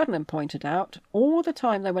as Ferdinand pointed out, all the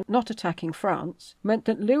time they were not attacking France meant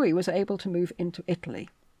that Louis was able to move into Italy.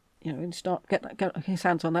 You know, and get his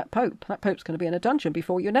hands on that Pope. That Pope's going to be in a dungeon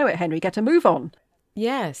before you know it, Henry. Get a move on.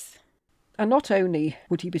 Yes. And not only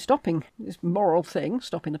would he be stopping this moral thing,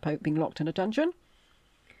 stopping the Pope being locked in a dungeon,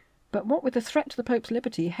 but what with the threat to the Pope's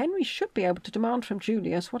liberty, Henry should be able to demand from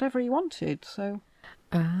Julius whatever he wanted. So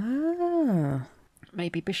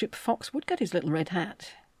maybe Bishop Fox would get his little red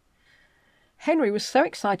hat. Henry was so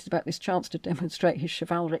excited about this chance to demonstrate his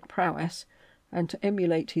chivalric prowess and to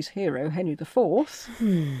emulate his hero, Henry IV,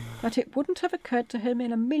 that it wouldn't have occurred to him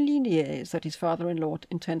in a million years that his father-in-law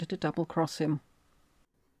intended to double-cross him.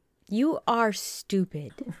 You are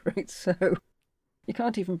stupid. Right, so you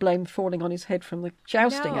can't even blame falling on his head from the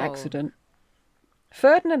jousting accident.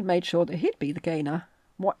 Ferdinand made sure that he'd be the gainer,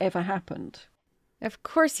 whatever happened. Of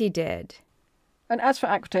course he did. And as for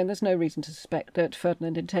Aquitaine, there's no reason to suspect that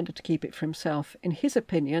Ferdinand intended to keep it for himself. In his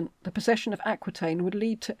opinion, the possession of Aquitaine would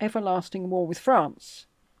lead to everlasting war with France.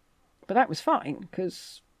 But that was fine,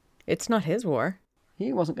 because it's not his war.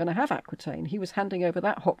 He wasn't going to have Aquitaine. He was handing over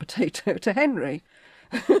that hot potato to Henry.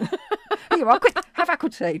 Here you are, quick, have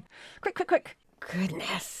Aquitaine. Quick.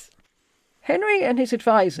 Goodness. Henry and his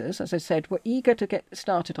advisers, as I said, were eager to get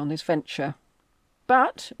started on this venture.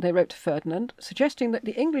 But they wrote to Ferdinand, suggesting that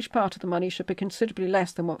the English part of the money should be considerably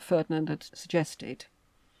less than what Ferdinand had suggested.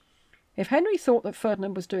 If Henry thought that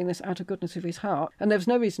Ferdinand was doing this out of goodness of his heart, and there was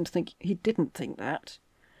no reason to think he didn't think that,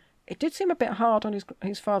 it did seem a bit hard on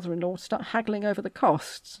his father-in-law to start haggling over the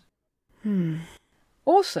costs.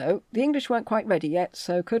 Also, the English weren't quite ready yet,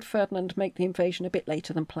 so could Ferdinand make the invasion a bit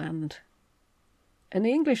later than planned? And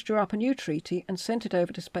the English drew up a new treaty and sent it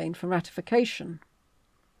over to Spain for ratification.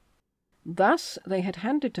 Thus, they had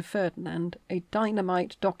handed to Ferdinand a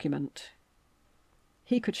dynamite document.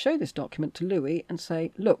 He could show this document to Louis and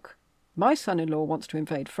say, look, my son-in-law wants to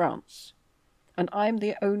invade France, and I'm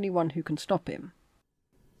the only one who can stop him.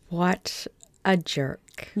 What a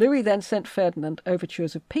jerk. Louis then sent Ferdinand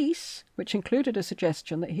overtures of peace, which included a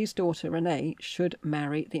suggestion that his daughter Renee should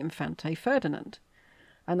marry the Infante Ferdinand,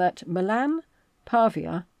 and that Milan,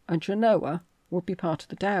 Pavia and Genoa would be part of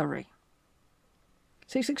the dowry.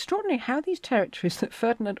 So it's extraordinary how these territories that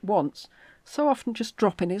Ferdinand wants so often just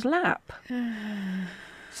drop in his lap.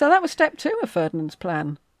 So that was step 2 of Ferdinand's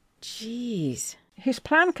plan. Jeez. His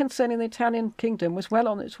plan concerning the Italian kingdom was well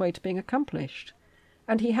on its way to being accomplished,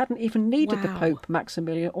 and he hadn't even needed the Pope,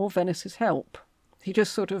 Maximilian, or Venice's help. He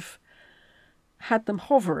just sort of had them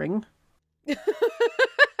hovering.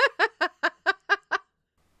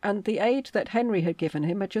 And the aid that Henry had given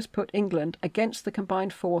him had just put England against the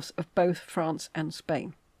combined force of both France and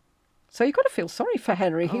Spain. So you've got to feel sorry for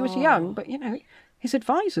Henry. He was young, but, you know, his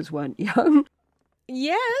advisors weren't young.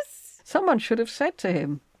 Yes. Someone should have said to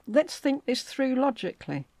him, let's think this through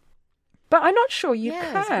logically. But I'm not sure you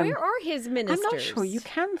can. Where are his ministers? I'm not sure you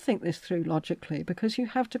can think this through logically, because you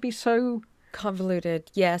have to be so convoluted.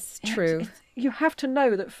 Yes, true. You have to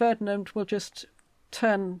know that Ferdinand will just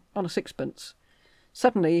turn on a sixpence.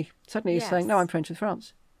 Suddenly he's saying, no, I'm friends with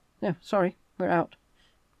France. No, sorry, we're out.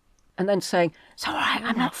 And then saying, it's all right,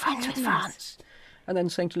 I'm not friends with France. And then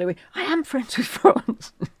saying to Louis, I am friends with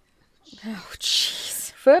France. Oh,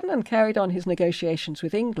 jeez. Ferdinand carried on his negotiations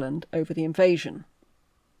with England over the invasion.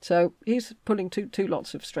 So he's pulling two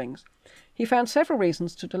lots of strings. He found several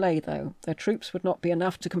reasons to delay, though. Their troops would not be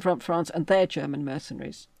enough to confront France and their German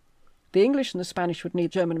mercenaries. The English and the Spanish would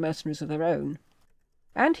need German mercenaries of their own.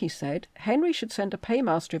 And he said Henry should send a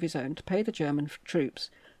paymaster of his own to pay the German troops,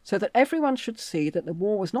 so that everyone should see that the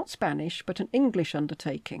war was not Spanish but an English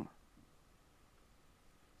undertaking.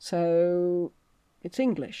 So it's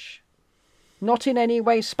English. Not in any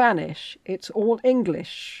way Spanish. It's all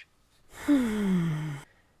English.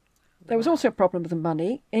 There was also a problem with the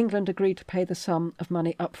money. England agreed to pay the sum of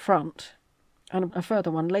money up front, and a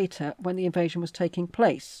further one later when the invasion was taking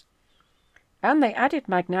place. And they added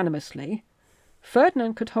magnanimously,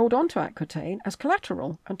 Ferdinand could hold on to Aquitaine as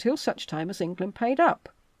collateral until such time as England paid up.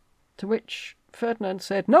 To which Ferdinand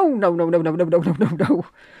said, no,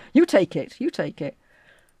 you take it.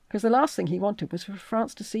 Because the last thing he wanted was for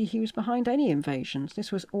France to see he was behind any invasions.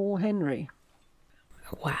 This was all Henry.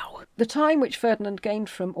 Wow. The time which Ferdinand gained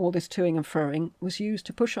from all this toing and froing was used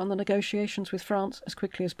to push on the negotiations with France as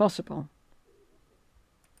quickly as possible.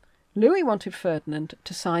 Louis wanted Ferdinand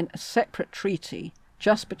to sign a separate treaty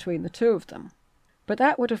just between the two of them, but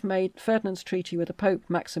that would have made Ferdinand's treaty with the Pope,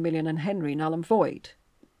 Maximilian and Henry null and void.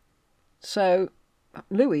 So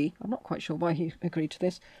Louis, I'm not quite sure why he agreed to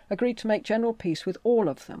this, agreed to make general peace with all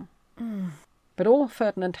of them. But all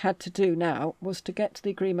Ferdinand had to do now was to get to the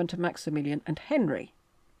agreement of Maximilian and Henry.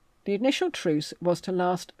 The initial truce was to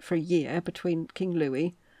last for a year between King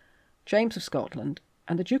Louis, James of Scotland,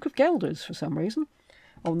 and the Duke of Guelders, for some reason,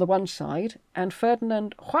 on the one side, and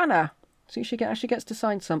Ferdinand Juana. So she actually gets to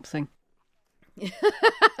sign something.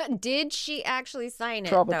 Did she actually sign it,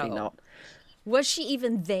 Probably though? not. Was she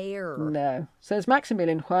even there? No. So there's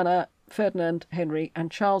Maximilian, Juana, Ferdinand, Henry,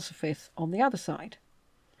 and Charles V on the other side.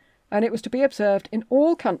 And it was to be observed in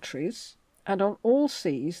all countries and on all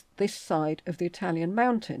seas this side of the Italian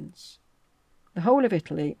mountains. The whole of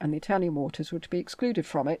Italy and the Italian waters were to be excluded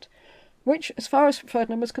from it, which, as far as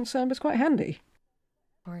Ferdinand was concerned, was quite handy.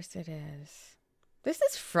 Of course it is. This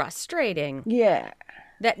is frustrating. Yeah.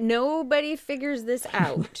 That nobody figures this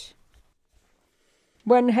out.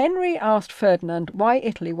 When Henry asked Ferdinand why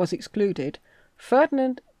Italy was excluded,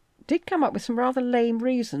 Ferdinand did come up with some rather lame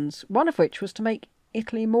reasons, one of which was to make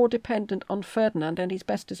Italy more dependent on Ferdinand and his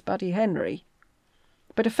bestest buddy Henry.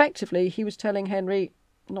 But effectively he was telling Henry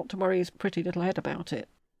not to worry his pretty little head about it.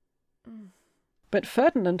 But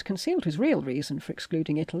Ferdinand concealed his real reason for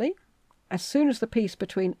excluding Italy. As soon as the peace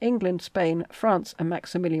between England, Spain, France and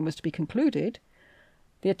Maximilian was to be concluded,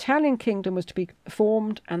 the Italian kingdom was to be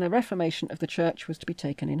formed and the reformation of the church was to be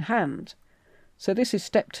taken in hand. So this is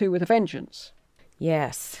step 2 with a vengeance.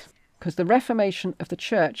 Yes. Because the reformation of the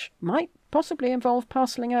church might possibly involve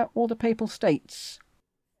parcelling out all the papal states.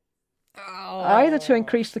 Oh. Either to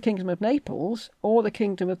increase the kingdom of Naples or the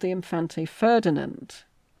kingdom of the Infante Ferdinand.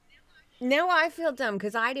 Now I feel dumb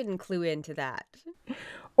because I didn't clue into that.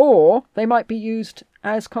 Or they might be used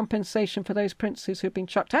as compensation for those princes who've been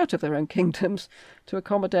chucked out of their own kingdoms to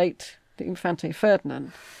accommodate the Infante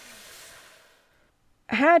Ferdinand.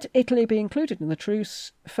 Had Italy been included in the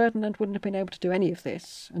truce, Ferdinand wouldn't have been able to do any of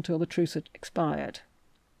this until the truce had expired.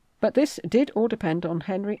 But this did all depend on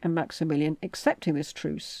Henry and Maximilian accepting this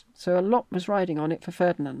truce, so a lot was riding on it for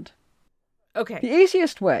Ferdinand. Okay. The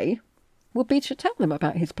easiest way would be to tell them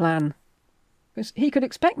about his plan. Because he could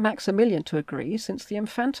expect Maximilian to agree, since the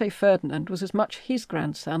Infante Ferdinand was as much his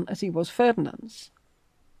grandson as he was Ferdinand's.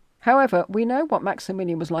 However, we know what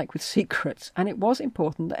Maximilian was like with secrets, and it was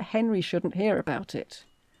important that Henry shouldn't hear about it.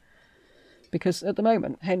 Because at the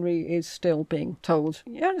moment, Henry is still being told,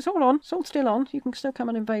 yeah, it's all on, it's all still on, you can still come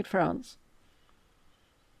and invade France.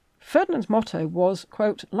 Ferdinand's motto was,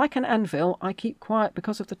 quote, like an anvil, I keep quiet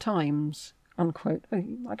because of the times, unquote.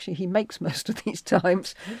 Actually, he makes most of these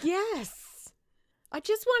times. Yes. I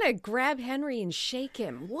just want to grab Henry and shake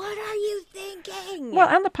him. What are you thinking? Well,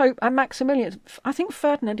 and the Pope and Maximilian. I think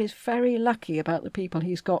Ferdinand is very lucky about the people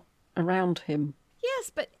he's got around him. Yes,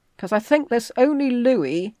 but... Because I think there's only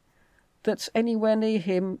Louis that's anywhere near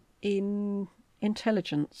him in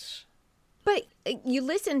intelligence. But you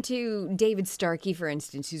listen to David Starkey, for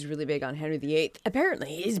instance, who's really big on Henry VIII.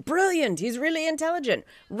 Apparently, he's brilliant. He's really intelligent.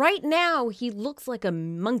 Right now, he looks like a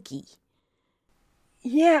monkey.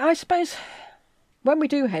 Yeah, I suppose... When we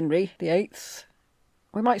do Henry VIII,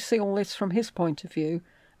 we might see all this from his point of view,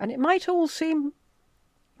 and it might all seem...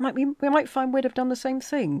 we might find we'd have done the same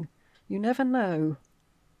thing. You never know.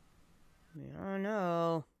 I don't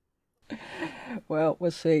know. Well,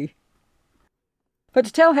 we'll see. But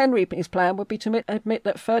to tell Henry his plan would be to admit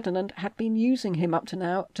that Ferdinand had been using him up to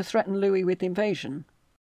now to threaten Louis with the invasion.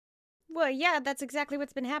 Well, yeah, that's exactly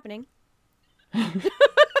what's been happening.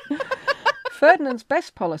 Ferdinand's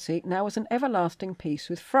best policy now was an everlasting peace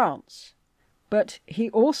with France, but he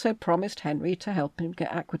also promised Henry to help him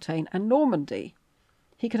get Aquitaine and Normandy.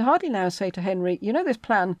 He could hardly now say to Henry, you know this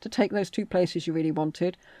plan to take those two places you really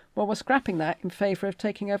wanted? Well, we're scrapping that in favour of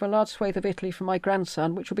taking over a large swathe of Italy from my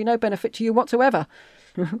grandson, which will be no benefit to you whatsoever.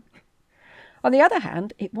 On the other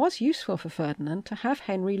hand, it was useful for Ferdinand to have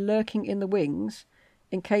Henry lurking in the wings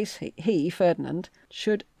in case he, Ferdinand,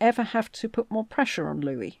 should ever have to put more pressure on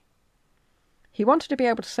Louis. He wanted to be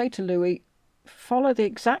able to say to Louis, follow the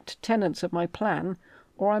exact tenets of my plan,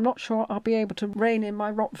 or I'm not sure I'll be able to rein in my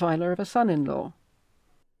Rottweiler of a son-in-law.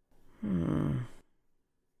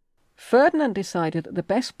 Ferdinand decided that the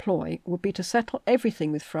best ploy would be to settle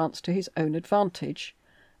everything with France to his own advantage,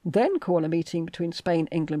 then call a meeting between Spain,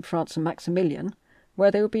 England, France and Maximilian,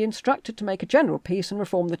 where they would be instructed to make a general peace and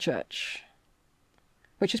reform the church.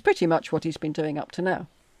 Which is pretty much what he's been doing up to now.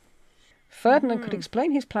 Ferdinand could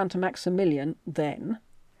explain his plan to Maximilian then,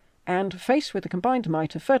 and faced with the combined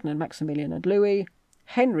might of Ferdinand, Maximilian and Louis,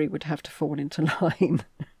 Henry would have to fall into line.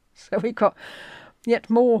 So we got yet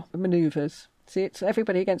more manoeuvres. See, it's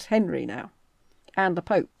everybody against Henry now. And the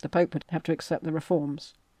Pope. The Pope would have to accept the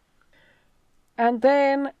reforms. And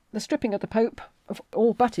then the stripping of the Pope of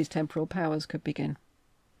all but his temporal powers could begin.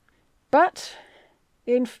 But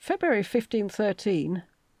in February 1513,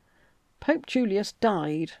 Pope Julius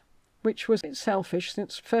died, which was a bit selfish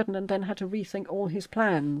since Ferdinand then had to rethink all his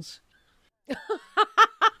plans.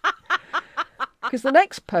 Because the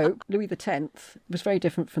next Pope, Louis X, was very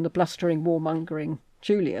different from the blustering, warmongering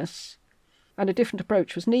Julius, and a different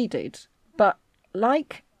approach was needed. But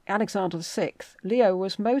like Alexander VI, Leo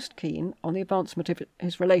was most keen on the advancement of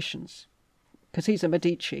his relations, because he's a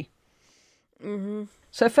Medici. Mm-hmm.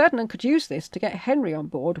 So Ferdinand could use this to get Henry on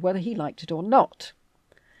board whether he liked it or not.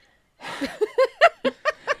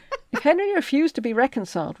 If Henry refused to be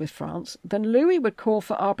reconciled with France, then Louis would call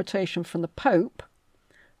for arbitration from the Pope,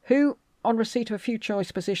 who, on receipt of a few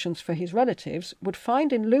choice positions for his relatives, would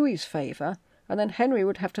find in Louis's favour, and then Henry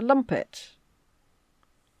would have to lump it.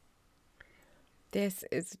 This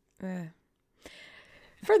is...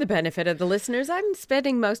 For the benefit of the listeners, I'm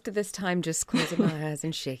spending most of this time just closing my eyes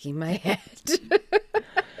and shaking my head.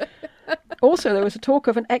 Also, there was a talk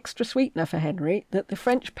of an extra sweetener for Henry, that the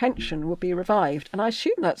French pension would be revived, and I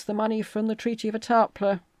assume that's the money from the Treaty of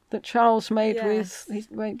Etaples that Charles made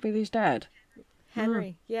with his dad.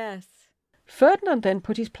 Henry, yes. Ferdinand then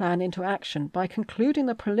put his plan into action by concluding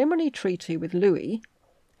the preliminary treaty with Louis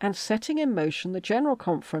and setting in motion the General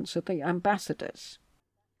Conference of the Ambassadors.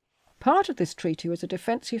 Part of this treaty was a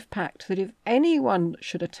defensive pact that if anyone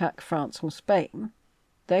should attack France or Spain,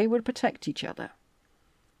 they would protect each other.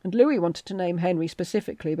 And Louis wanted to name Henry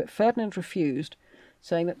specifically, but Ferdinand refused,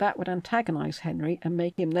 saying that that would antagonise Henry and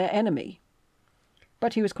make him their enemy.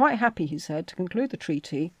 But he was quite happy, he said, to conclude the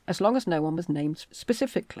treaty as long as no one was named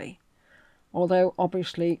specifically, although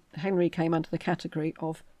obviously Henry came under the category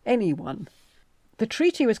of anyone. The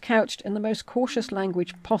treaty was couched in the most cautious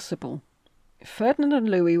language possible. Ferdinand and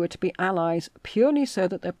Louis were to be allies purely so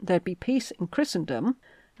that there'd be peace in Christendom,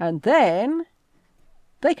 and then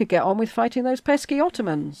they could get on with fighting those pesky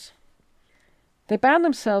Ottomans. They bound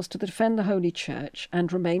themselves to defend the Holy Church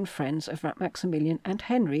and remain friends of Maximilian and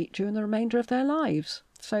Henry during the remainder of their lives.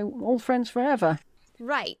 So, all friends forever.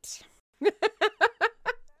 Right.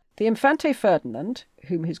 The Infante Ferdinand,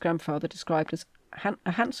 whom his grandfather described as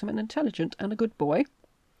a handsome and intelligent and a good boy,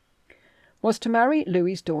 was to marry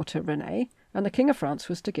Louis's daughter Renee, and the King of France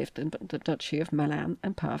was to give them the Duchy of Milan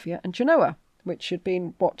and Pavia and Genoa, which had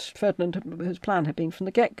been what Ferdinand's plan had been from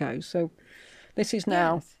the get-go. So this is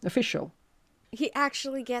now official. He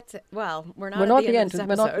actually gets it. Well, we're not at the end of this episode,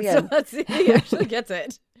 we're not at the end. So let's see if he actually gets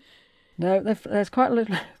it. No, there's quite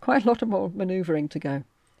a lot more manoeuvring to go.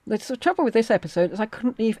 The trouble with this episode is I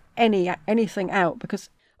couldn't leave anything out because...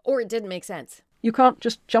 Or it didn't make sense. You can't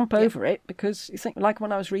just jump over it because you think, like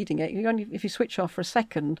when I was reading it, if you switch off for a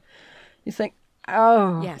second, you think,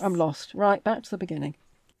 oh, yes. I'm lost. Right, back to the beginning.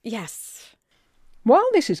 Yes. While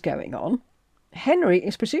this is going on, Henry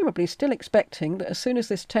is presumably still expecting that as soon as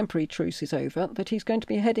this temporary truce is over, that he's going to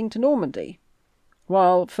be heading to Normandy,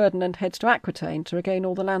 while Ferdinand heads to Aquitaine to regain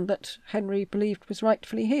all the land that Henry believed was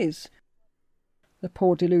rightfully his. The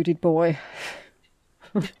poor deluded boy.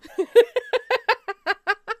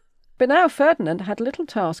 But now Ferdinand had little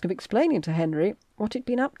task of explaining to Henry what he'd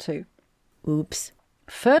been up to. Oops.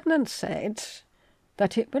 Ferdinand said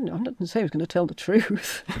that I didn't say he was going to tell the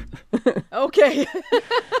truth. Okay.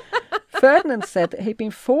 Ferdinand said that he'd been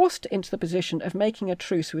forced into the position of making a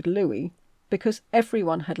truce with Louis because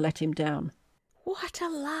everyone had let him down. What a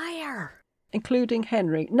liar. Including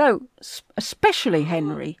Henry. No, especially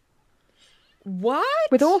Henry.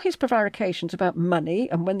 What? With all his prevarications about money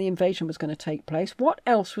and when the invasion was going to take place, what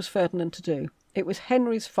else was Ferdinand to do? It was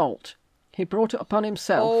Henry's fault. He brought it upon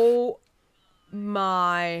himself. Oh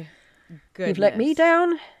my goodness. You've let me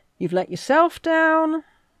down. You've let yourself down.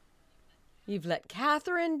 You've let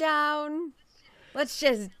Catherine down. Let's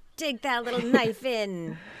just dig that little knife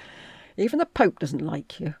in. Even the Pope doesn't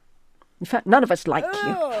like you. In fact, none of us like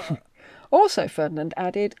you. Also, Ferdinand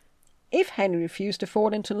added, if Henry refused to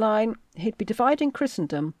fall into line, he'd be dividing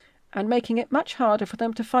Christendom and making it much harder for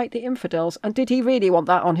them to fight the infidels. And did he really want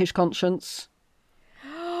that on his conscience?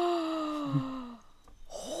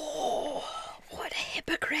 What a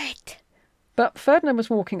hypocrite. But Ferdinand was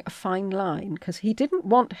walking a fine line because he didn't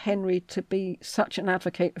want Henry to be such an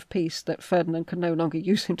advocate of peace that Ferdinand could no longer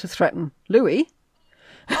use him to threaten Louis.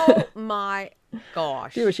 Oh my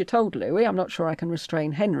gosh. Do as you're told, Louis. I'm not sure I can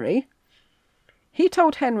restrain Henry. He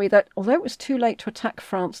told Henry that although it was too late to attack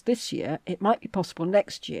France this year, it might be possible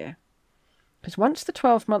next year. Because once the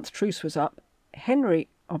 12-month truce was up, Henry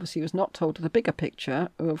obviously was not told of the bigger picture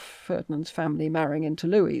of Ferdinand's family marrying into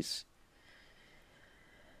Louis'.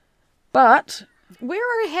 But where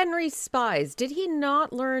are Henry's spies? Did he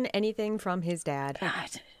not learn anything from his dad? I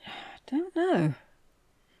don't know.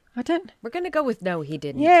 We're going to go with no, he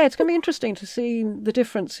didn't. Yeah, it's going to be interesting to see the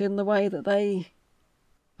difference in the way that they,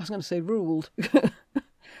 I was going to say ruled.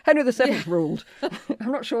 Henry VII ruled.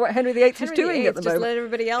 I'm not sure what Henry VIII is doing at the just moment. let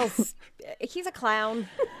everybody else. He's a clown.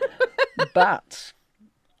 But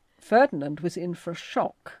Ferdinand was in for a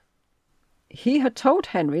shock. He had told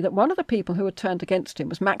Henry that one of the people who had turned against him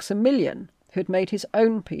was Maximilian, who had made his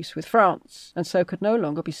own peace with France, and so could no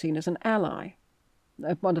longer be seen as an ally.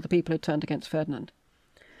 One of the people who had turned against Ferdinand.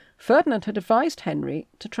 Ferdinand had advised Henry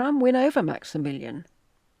to try and win over Maximilian.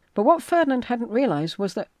 But what Ferdinand hadn't realised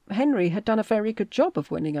was that Henry had done a very good job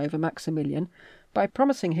of winning over Maximilian by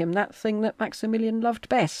promising him that thing that Maximilian loved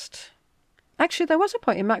best. Actually, there was a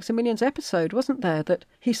point in Maximilian's episode, wasn't there, that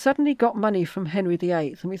he suddenly got money from Henry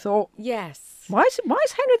VIII, and we thought, yes. why is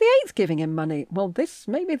Henry VIII giving him money? Well,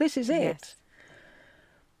 maybe this is it. Yes.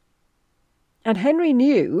 And Henry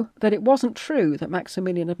knew that it wasn't true that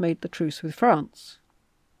Maximilian had made the truce with France.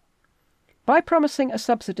 By promising a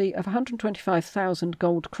subsidy of 125,000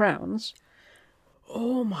 gold crowns...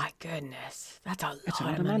 Oh my goodness, that's a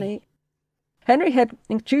lot of money. Henry had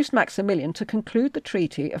induced Maximilian to conclude the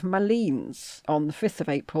Treaty of Malines on the 5th of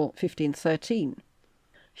April, 1513.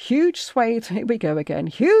 Huge swathes, here we go again,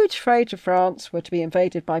 huge swathes of France were to be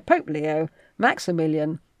invaded by Pope Leo,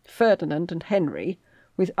 Maximilian, Ferdinand and Henry,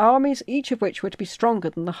 with armies each of which were to be stronger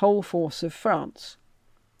than the whole force of France.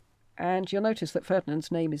 And you'll notice that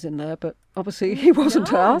Ferdinand's name is in there, but obviously he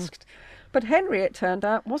wasn't asked. But Henry, it turned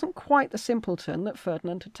out, wasn't quite the simpleton that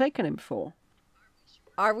Ferdinand had taken him for.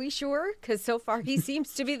 Are we sure? Because so far he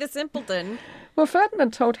seems to be the simpleton. Well,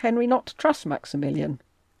 Ferdinand told Henry not to trust Maximilian.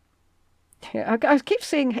 Yeah, I keep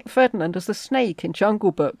seeing Ferdinand as the snake in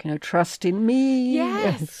Jungle Book, trust in me.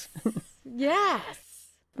 Yes. Yes.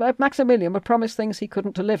 But Maximilian would promise things he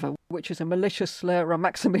couldn't deliver, which is a malicious slur on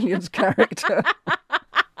Maximilian's character.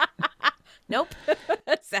 Nope.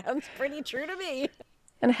 Sounds pretty true to me.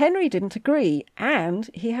 And Henry didn't agree, and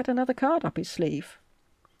he had another card up his sleeve.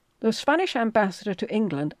 The Spanish ambassador to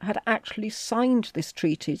England had actually signed this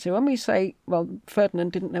treaty. So when we say, well,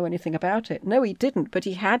 Ferdinand didn't know anything about it, no, he didn't, but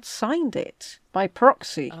he had signed it by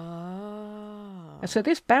proxy. Oh. And so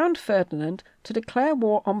this bound Ferdinand to declare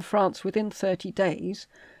war on France within 30 days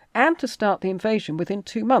and to start the invasion within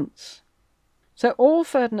 2 months. So all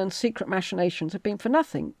Ferdinand's secret machinations had been for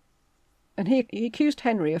nothing. And he accused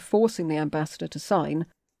Henry of forcing the ambassador to sign.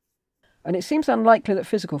 And it seems unlikely that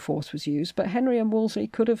physical force was used, but Henry and Wolsey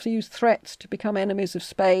could have used threats to become enemies of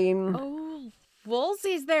Spain. Oh,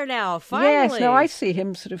 Wolsey's there now, finally. Yes, now I see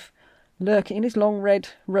him sort of lurking in his long red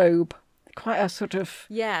robe. Quite a sort of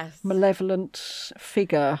malevolent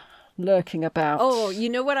figure lurking about. Oh, you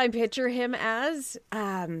know what I picture him as?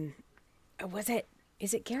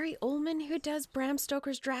 Is it Gary Oldman who does Bram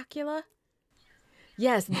Stoker's Dracula?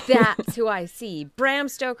 Yes, that's who I see. Bram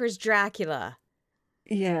Stoker's Dracula.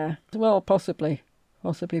 Yeah, well, possibly.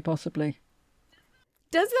 Does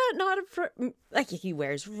that not... Like, he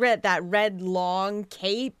wears that red long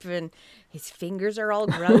cape and his fingers are all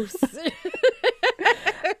gross.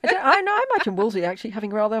 I imagine Wolsey actually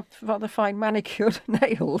having rather fine manicured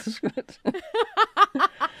nails.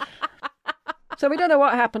 So we don't know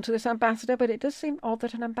what happened to this ambassador, but it does seem odd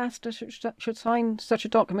that an ambassador should sign such a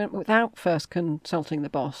document without first consulting the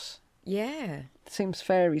boss. Yeah. It seems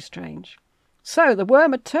very strange. So the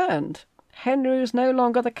worm had turned. Henry was no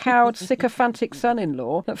longer the cowed, sycophantic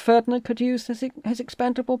son-in-law that Ferdinand could use as his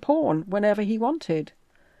expendable pawn whenever he wanted.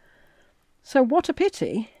 So what a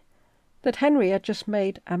pity that Henry had just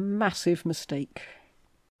made a massive mistake.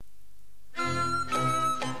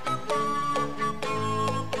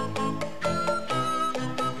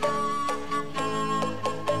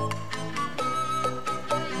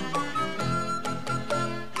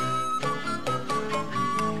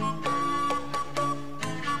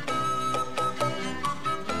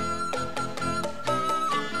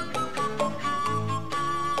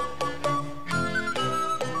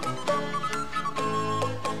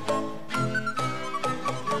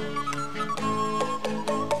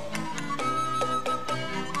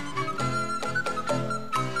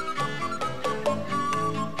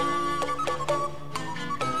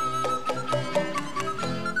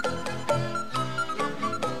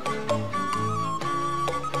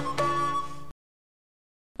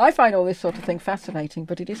 I find all this sort of thing fascinating,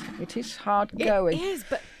 but it is hard going. It is,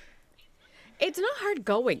 but it's not hard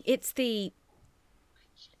going. It's the,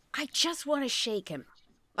 I just want to shake him.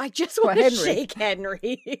 I just want to shake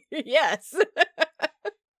Henry. Yes.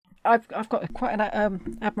 I've got quite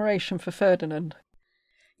an admiration for Ferdinand.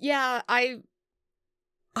 Yeah, I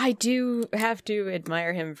do have to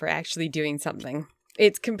admire him for actually doing something.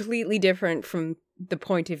 It's completely different from the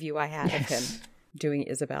point of view I had of him doing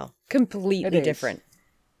Isabel. Completely different.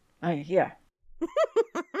 Yeah.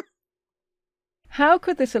 How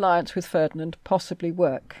could this alliance with Ferdinand possibly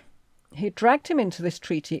work? He dragged him into this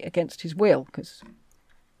treaty against his will, because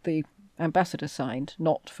the ambassador signed,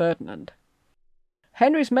 not Ferdinand.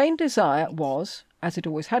 Henry's main desire was, as it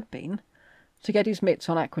always had been, to get his mitts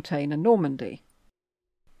on Aquitaine and Normandy.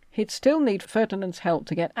 He'd still need Ferdinand's help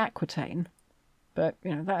to get Aquitaine, but,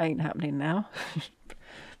 that ain't happening now.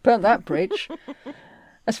 Burnt that bridge.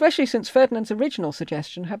 Especially since Ferdinand's original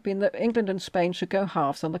suggestion had been that England and Spain should go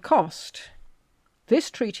halves on the cost.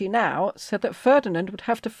 This treaty now said that Ferdinand would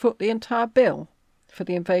have to foot the entire bill for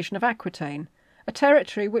the invasion of Aquitaine, a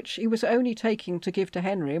territory which he was only taking to give to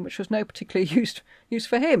Henry and which was no particular use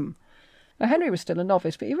for him. Now, Henry was still a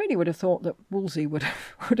novice, but he really would have thought that Wolsey would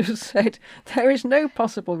have said there is no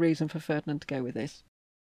possible reason for Ferdinand to go with this.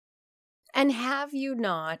 And have you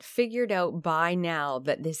not figured out by now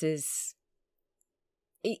that this is...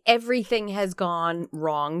 everything has gone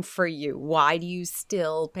wrong for you? Why do you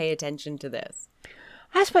still pay attention to this?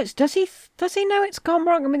 I suppose, does he know it's gone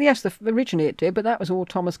wrong? I mean, yes, originally it did, but that was all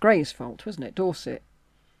Thomas Grey's fault, wasn't it, Dorset?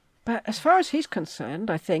 But as far as he's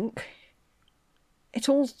concerned, I think it's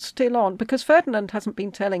all still on, because Ferdinand hasn't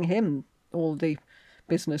been telling him all the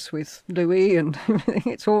business with Louis and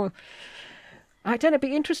everything. It's all... I don't know, it'd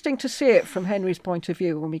be interesting to see it from Henry's point of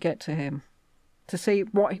view when we get to him, to see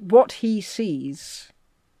what he sees.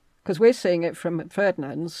 Because we're seeing it from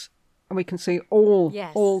Ferdinand's, and we can see all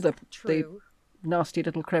the nasty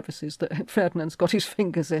little crevices that Ferdinand's got his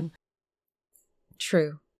fingers in.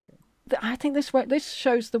 True. I think this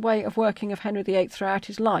shows the way of working of Henry VIII throughout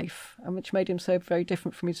his life, and which made him so very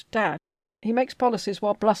different from his dad. He makes policies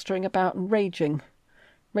while blustering about and raging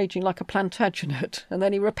like a Plantagenet, and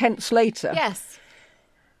then he repents later. Yes.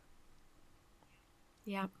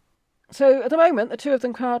 Yeah. So at the moment, the two of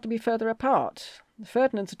them can hardly be further apart.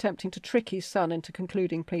 Ferdinand's attempting to trick his son into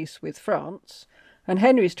concluding peace with France, and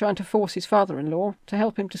Henry's trying to force his father-in-law to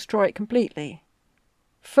help him destroy it completely.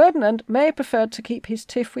 Ferdinand may have preferred to keep his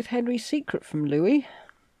tiff with Henry secret from Louis,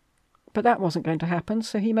 but that wasn't going to happen,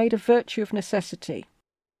 so he made a virtue of necessity.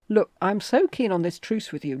 Look, I'm so keen on this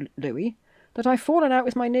truce with you, Louis, that I've fallen out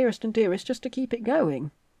with my nearest and dearest just to keep it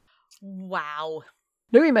going. Wow.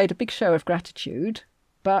 Louis made a big show of gratitude,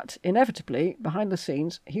 but inevitably, behind the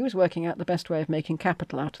scenes, he was working out the best way of making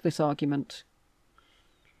capital out of this argument.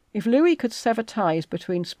 If Louis could sever ties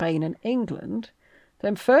between Spain and England,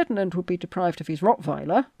 then Ferdinand would be deprived of his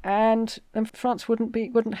Rottweiler, and then France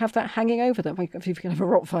wouldn't have that hanging over them. If you can have a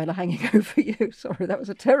Rottweiler hanging over you. Sorry, that was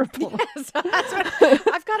a terrible... Yes, that's what,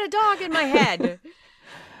 I've got a dog in my head.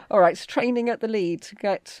 All right, it's training at the lead to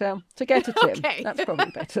get at him. Okay. That's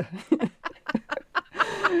probably better.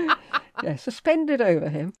 Yeah, suspended over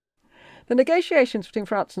him. The negotiations between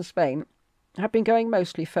France and Spain had been going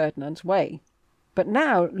mostly Ferdinand's way, but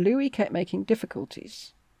now Louis kept making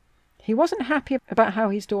difficulties. He wasn't happy about how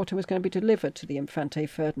his daughter was going to be delivered to the Infante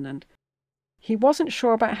Ferdinand. He wasn't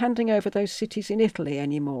sure about handing over those cities in Italy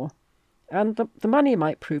anymore, and the money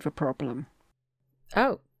might prove a problem.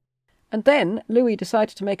 Oh. And then Louis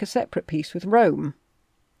decided to make a separate peace with Rome.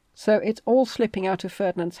 So it's all slipping out of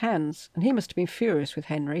Ferdinand's hands, and he must have been furious with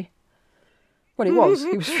Henry. Well, he was.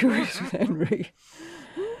 He was furious with Henry.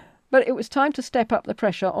 But it was time to step up the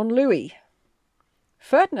pressure on Louis.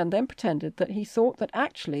 Ferdinand then pretended that he thought that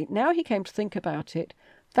actually, now he came to think about it,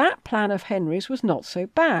 that plan of Henry's was not so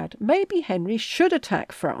bad. Maybe Henry should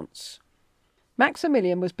attack France.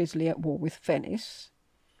 Maximilian was busily at war with Venice,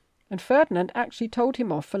 and Ferdinand actually told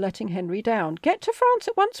him off for letting Henry down. Get to France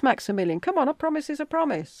at once, Maximilian. Come on, a promise is a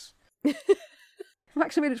promise.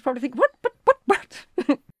 Maximilian's probably thinking, what?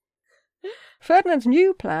 Ferdinand's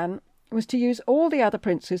new plan was to use all the other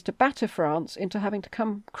princes to batter France into having to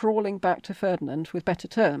come crawling back to Ferdinand with better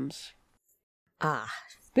terms. Ah.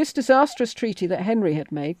 This disastrous treaty that Henry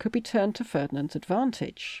had made could be turned to Ferdinand's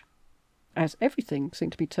advantage, as everything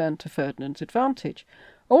seemed to be turned to Ferdinand's advantage.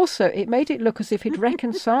 Also, it made it look as if he'd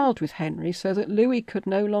reconciled with Henry so that Louis could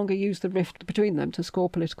no longer use the rift between them to score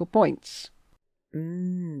political points.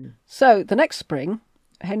 So, the next spring,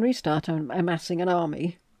 Henry started amassing an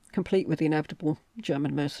army, complete with the inevitable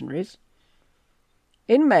German mercenaries.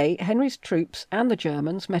 In May, Henry's troops and the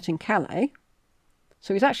Germans met in Calais,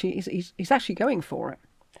 so he's actually going for it.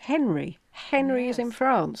 Henry is in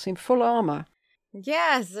France in full armour.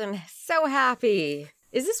 Yes, and so happy.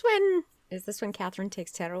 Is this when Catherine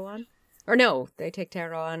takes Terouanne? Or no, they take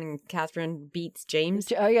Terouanne and Catherine beats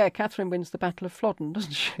James? Oh yeah, Catherine wins the Battle of Flodden,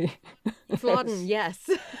 doesn't she? Flodden, yes.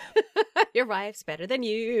 Your wife's better than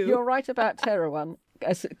you. You're right about Terouanne,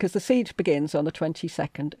 because the siege begins on the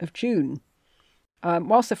 22nd of June.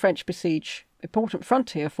 Whilst the French besiege important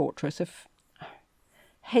frontier fortress of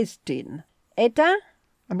Hesdin. Edin?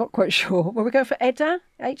 I'm not quite sure. Will we go for Edin?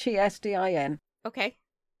 Hesdin. Okay.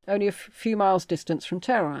 Only a few miles distance from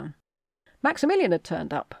Terouanne. Maximilian had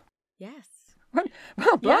turned up. Yes.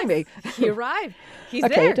 Well, blimey. Yes, he arrived. He's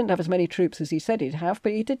okay, there. he didn't have as many troops as he said he'd have,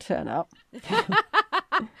 but he did turn up.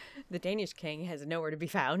 The Danish king has nowhere to be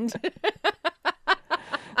found.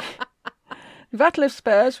 The Battle of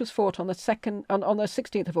Spurs was fought on the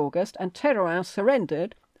 16th of August, and Terouanne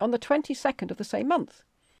surrendered on the 22nd of the same month.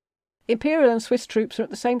 Imperial and Swiss troops are at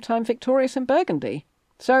the same time victorious in Burgundy,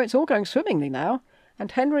 so it's all going swimmingly now,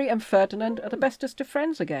 and Henry and Ferdinand are the bestest of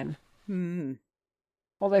friends again.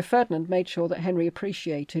 Although Ferdinand made sure that Henry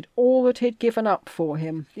appreciated all that he'd given up for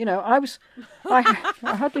him. You know, I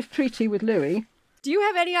had this treaty with Louis. Do you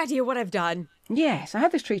have any idea what I've done? Yes, I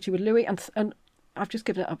had this treaty with Louis, and I've just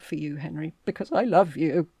given it up for you, Henry, because I love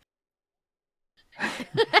you.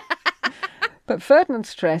 But Ferdinand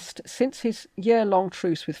stressed, since his year-long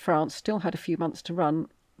truce with France still had a few months to run,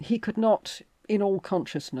 he could not, in all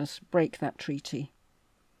consciousness, break that treaty.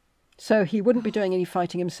 So he wouldn't be doing any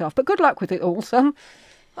fighting himself. But good luck with it all, son.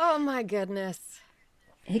 Oh, my goodness.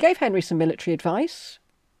 He gave Henry some military advice,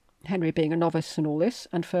 Henry being a novice in all this,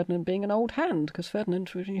 and Ferdinand being an old hand, because Ferdinand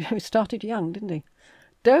started young, didn't he?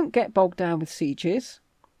 Don't get bogged down with sieges.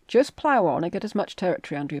 Just plough on and get as much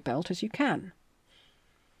territory under your belt as you can.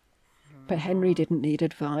 But Henry didn't need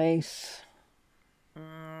advice.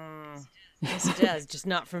 Yes, he does, just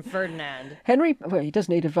not from Ferdinand. Henry, well, he does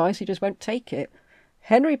need advice, he just won't take it.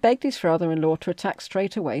 Henry begged his father-in-law to attack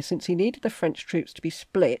straight away, since he needed the French troops to be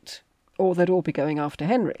split, or they'd all be going after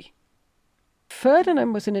Henry.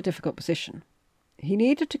 Ferdinand was in a difficult position. He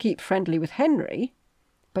needed to keep friendly with Henry,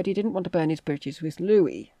 but he didn't want to burn his bridges with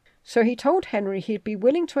Louis. So he told Henry he'd be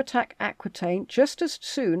willing to attack Aquitaine just as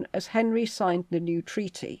soon as Henry signed the new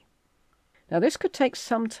treaty. Now, this could take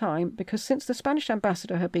some time, because since the Spanish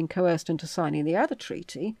ambassador had been coerced into signing the other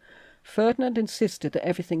treaty, Ferdinand insisted that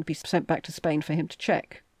everything be sent back to Spain for him to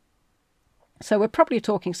check. So we're probably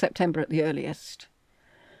talking September at the earliest.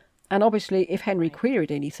 And obviously, if Henry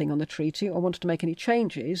queried anything on the treaty or wanted to make any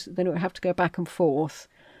changes, then it would have to go back and forth,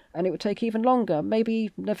 and it would take even longer,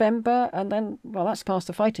 maybe November, and then, well, that's past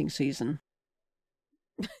the fighting season.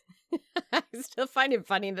 I still find it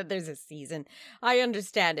funny that there's a season. I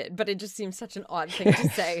understand it, but it just seems such an odd thing to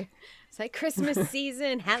say. It's like Christmas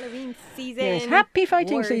season, Halloween season. Yes, happy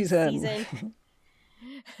fighting season.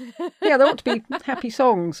 Yeah, there ought to be happy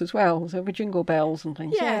songs as well, so with jingle bells and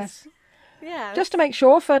things. Yes. Yeah. Just to make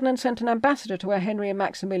sure, Ferdinand sent an ambassador to where Henry and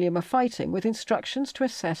Maximilian were fighting, with instructions to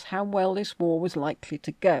assess how well this war was likely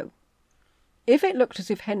to go. If it looked as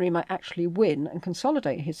if Henry might actually win and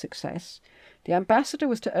consolidate his success, the ambassador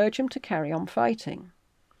was to urge him to carry on fighting.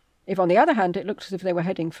 If, on the other hand, it looked as if they were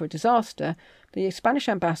heading for a disaster, the Spanish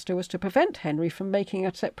ambassador was to prevent Henry from making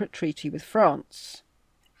a separate treaty with France.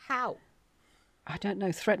 How? I don't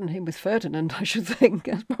know, threaten him with Ferdinand, I should think.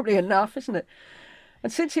 That's probably enough, isn't it?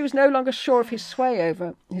 And since he was no longer sure of his sway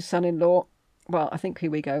over his son-in-law, well, I think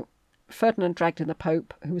here we go. Ferdinand dragged in the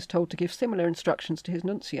Pope, who was told to give similar instructions to his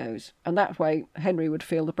nuncios. And that way, Henry would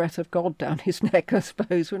feel the breath of God down his neck, I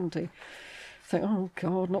suppose, wouldn't he? Think, oh,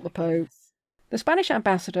 God, not the Pope. The Spanish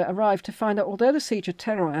ambassador arrived to find that although the siege of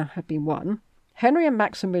Terouanne had been won, Henry and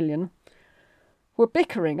Maximilian were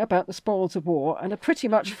bickering about the spoils of war and had pretty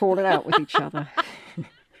much fallen out with each other.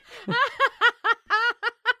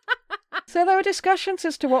 So there were discussions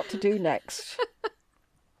as to what to do next.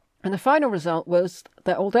 And the final result was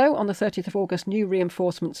that although on the 30th of August new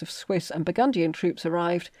reinforcements of Swiss and Burgundian troops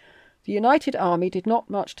arrived, the united army did not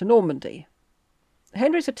march to Normandy.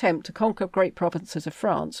 Henry's attempt to conquer great provinces of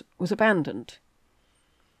France was abandoned.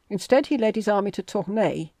 Instead, he led his army to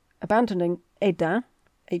Tournai, abandoning Hesdin,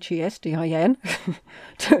 Hesdin,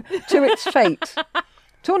 to its fate.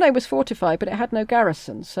 Tournai was fortified, but it had no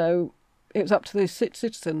garrison, so it was up to the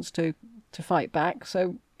citizens to fight back.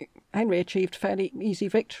 So Henry achieved fairly easy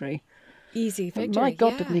victory. Easy victory, But my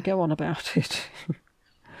God, yeah. didn't he go on about it?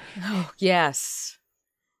 Oh, yes.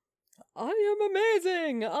 I am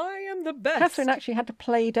amazing. I am the best. Catherine actually had to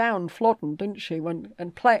play down Flodden, didn't she,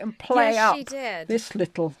 and play Yes, up she did. this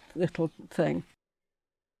little thing.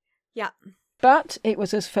 Yeah. But it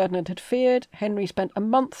was as Ferdinand had feared. Henry spent a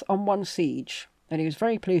month on one siege, and he was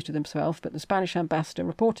very pleased with himself, but the Spanish ambassador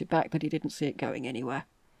reported back that he didn't see it going anywhere.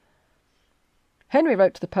 Henry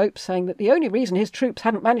wrote to the Pope saying that the only reason his troops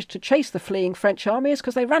hadn't managed to chase the fleeing French army is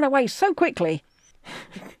because they ran away so quickly.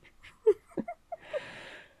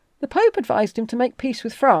 The Pope advised him to make peace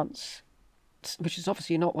with France, which is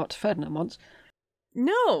obviously not what Ferdinand wants.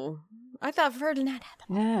 No. I thought Ferdinand had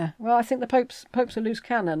them. Yeah, well, I think the popes are loose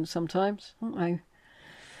cannon sometimes, aren't they?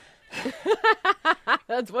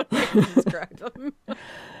 That's what I can describe them.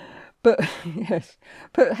 But yes,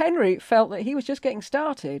 but Henry felt that he was just getting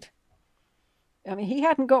started. I mean, he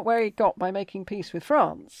hadn't got where he got by making peace with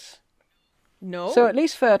France. No. So at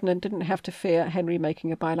least Ferdinand didn't have to fear Henry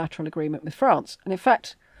making a bilateral agreement with France. And in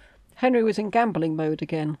fact, Henry was in gambling mode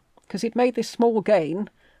again, because he'd made this small gain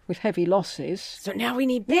with heavy losses. So now we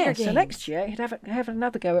need bigger Yeah, gains. so next year he'd have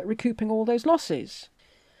another go at recouping all those losses.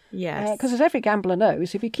 Yes. Because as every gambler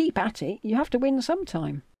knows, if you keep at it, you have to win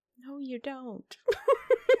sometime. No, you don't.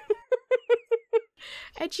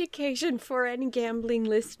 Education for any gambling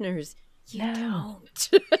listeners. You don't.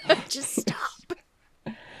 Just stop.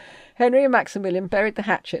 Henry and Maximilian buried the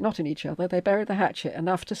hatchet, not in each other, they buried the hatchet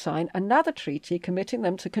enough to sign another treaty committing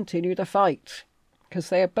them to continue the fight. Because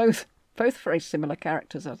they are both very similar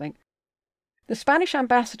characters, I think. The Spanish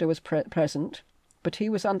ambassador was present, but he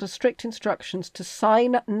was under strict instructions to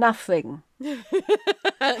sign nothing.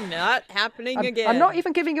 Not happening again. I'm not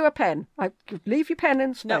even giving you a pen. Leave your pen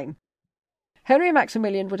in Spain. No. Henry and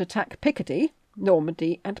Maximilian would attack Picardy,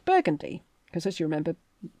 Normandy and Burgundy, because as you remember,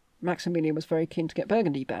 Maximilian was very keen to get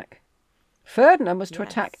Burgundy back. Ferdinand was to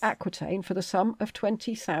attack Aquitaine for the sum of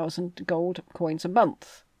 20,000 gold coins a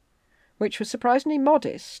month, which was surprisingly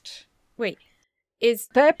modest. Wait, is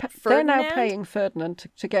They're now Ferdinand? paying Ferdinand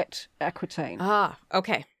to get Aquitaine. Ah,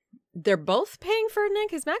 okay. They're both paying Ferdinand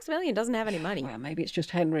because Maximilian doesn't have any money. Well, maybe it's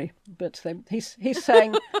just Henry, but he's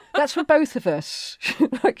saying that's from both of us,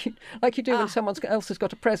 like you do when someone else has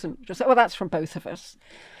got a present. Just say, well, that's from both of us.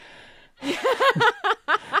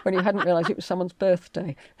 When you hadn't realised it was someone's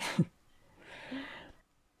birthday.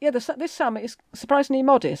 Yeah, this sum is surprisingly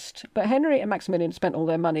modest, but Henry and Maximilian spent all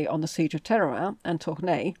their money on the siege of Terouanne and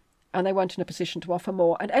Tournai, and they weren't in a position to offer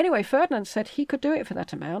more. And anyway, Ferdinand said he could do it for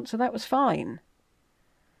that amount, so that was fine.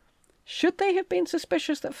 Should they have been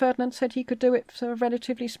suspicious that Ferdinand said he could do it for a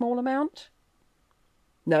relatively small amount?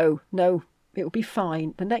 No, it would be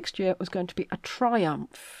fine. The next year was going to be a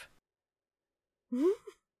triumph.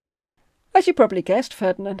 As you probably guessed,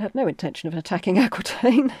 Ferdinand had no intention of attacking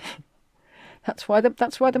Aquitaine. That's why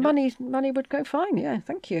the money would go fine. Yeah,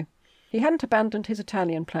 thank you. He hadn't abandoned his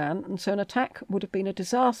Italian plan, and so an attack would have been a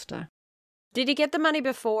disaster. Did he get the money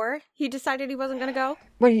before he decided he wasn't going to go?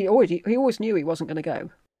 Well, he always knew he wasn't going to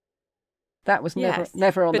go. That was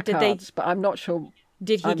never on the cards. But I'm not sure.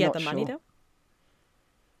 Did he I'm get not the money sure. though?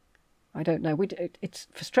 I don't know. It's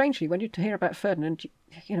strangely when you hear about Ferdinand,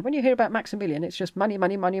 when you hear about Maximilian, it's just money.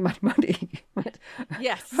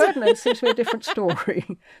 Yes. Ferdinand seems to be a different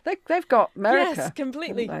story. They've got America. Yes,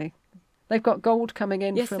 completely. haven't they? They've got gold coming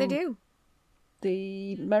in Yes, from they do.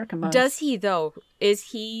 the American mines. Does he though? Does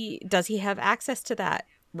he have access to that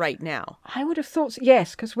right now? I would have thought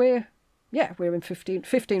yes, because we're in 15,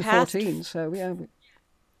 14, so yeah.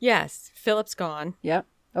 Yes, Philip's gone. Yeah.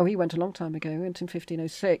 Oh, he went a long time ago. He went in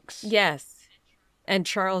 1506. Yes. And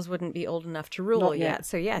Charles wouldn't be old enough to rule Not yet. yet.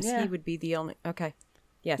 So yes, Yeah. he would be the only. Okay.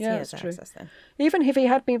 Yes, Yeah, he has that's true. access then. Even if he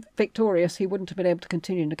had been victorious, he wouldn't have been able to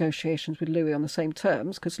continue negotiations with Louis on the same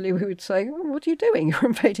terms, because Louis would say, oh, what are you doing? You're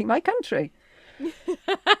invading my country.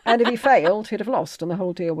 And if he failed, he'd have lost, and the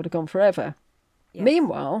whole deal would have gone forever. Yes.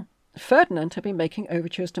 Meanwhile, Ferdinand had been making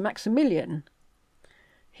overtures to Maximilian.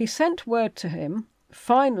 He sent word to him,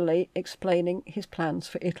 finally explaining his plans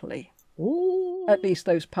for Italy. Ooh. At least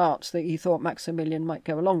those parts that he thought Maximilian might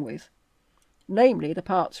go along with. Namely, the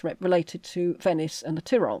parts related to Venice and the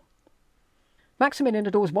Tyrol. Maximilian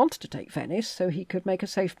had always wanted to take Venice so he could make a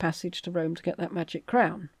safe passage to Rome to get that magic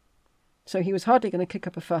crown. So he was hardly going to kick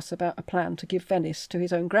up a fuss about a plan to give Venice to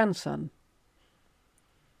his own grandson.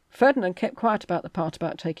 Ferdinand kept quiet about the part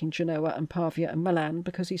about taking Genoa and Pavia and Milan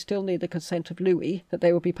because he still needed the consent of Louis that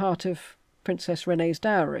they would be part of Princess Renée's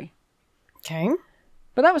dowry. Okay.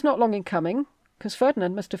 But that was not long in coming, because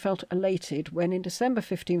Ferdinand must have felt elated when in December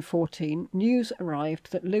 1514 news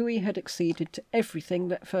arrived that Louis had acceded to everything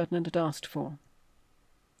that Ferdinand had asked for.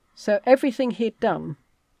 So everything he'd done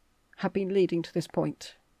had been leading to this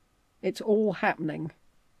point. It's all happening.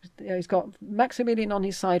 He's got Maximilian on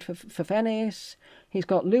his side for Venice. He's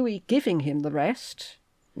got Louis giving him the rest.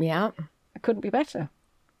 Yeah. It couldn't be better.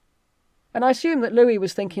 And I assume that Louis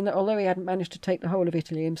was thinking that although he hadn't managed to take the whole of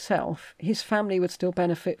Italy himself, his family would still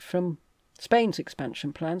benefit from Spain's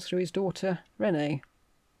expansion plans through his daughter Renée.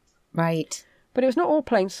 Right. But it was not all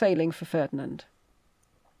plain sailing for Ferdinand.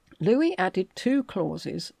 Louis added 2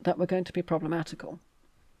 clauses that were going to be problematical.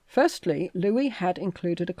 Firstly, Louis had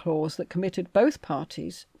included a clause that committed both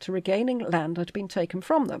parties to regaining land that had been taken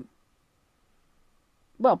from them.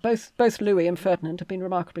 Well, both Louis and Ferdinand had been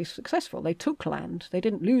remarkably successful. They took land. They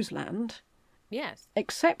didn't lose land. Yes.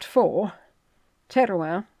 Except for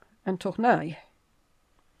Terouanne and Tournai.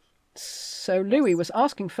 So Louis was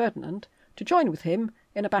asking Ferdinand to join with him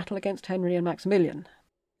in a battle against Henry and Maximilian.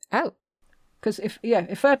 Oh. Because if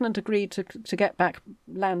Ferdinand agreed to get back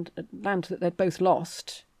land that they'd both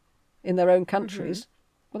lost in their own countries,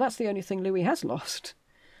 well, that's the only thing Louis has lost.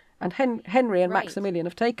 And Henry and Maximilian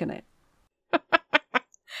have taken it.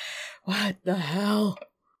 What the hell?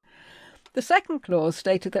 The second clause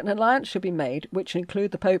stated that an alliance should be made which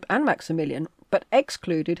include the Pope and Maximilian, but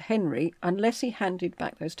excluded Henry unless he handed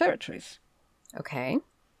back those territories. Okay.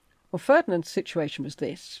 Well, Ferdinand's situation was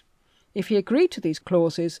this. If he agreed to these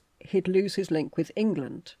clauses, he'd lose his link with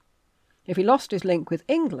England. If he lost his link with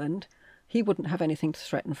England, he wouldn't have anything to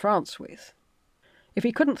threaten France with. If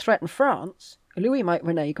he couldn't threaten France, Louis might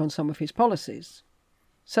renege on some of his policies.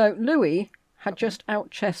 So Louis had just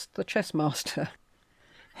out-chessed the chess master.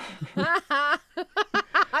 I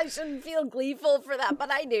shouldn't feel gleeful for that,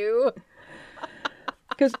 but I do.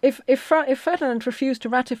 Because if Ferdinand refused to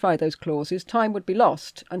ratify those clauses, time would be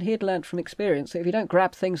lost, and he had learnt from experience that if you don't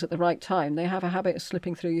grab things at the right time, they have a habit of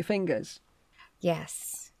slipping through your fingers.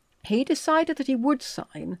 Yes. He decided that he would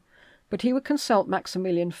sign, but he would consult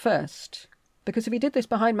Maximilian first, because if he did this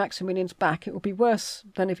behind Maximilian's back, it would be worse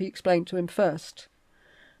than if he explained to him first.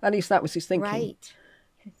 At least that was his thinking. Right.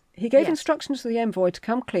 He gave instructions to the envoy to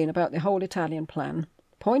come clean about the whole Italian plan,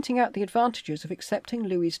 pointing out the advantages of accepting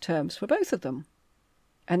Louis's terms for both of them.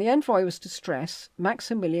 And the envoy was to stress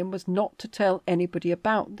Maximilian was not to tell anybody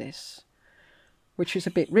about this, which is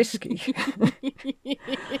a bit risky,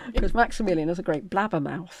 because Maximilian is a great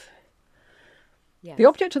blabbermouth. Yes. The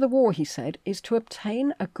object of the war, he said, is to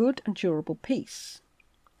obtain a good and durable peace.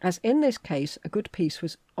 As in this case a good peace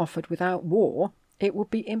was offered without war, it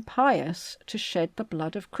would be impious to shed the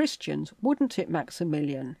blood of Christians, wouldn't it,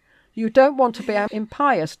 Maximilian? You don't want to be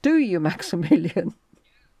impious, do you, Maximilian?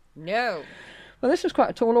 No. Well, this was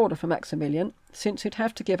quite a tall order for Maximilian, since he'd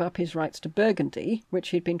have to give up his rights to Burgundy, which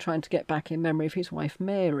he'd been trying to get back in memory of his wife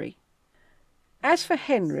Mary. As for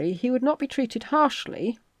Henry, he would not be treated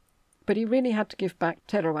harshly, but he really had to give back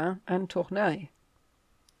Terouanne and Tournai.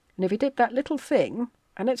 And if he did that little thing,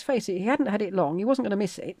 and let's face it, he hadn't had it long, he wasn't going to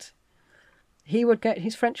miss it, he would get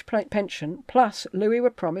his French pension, plus Louis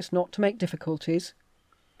would promise not to make difficulties,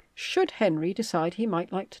 should Henry decide he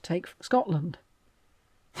might like to take Scotland.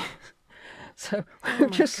 So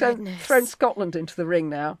we've just thrown Scotland into the ring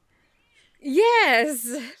now. Yes.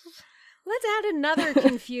 Let's add another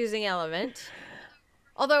confusing element.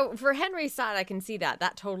 Although for Henry's side, I can see that.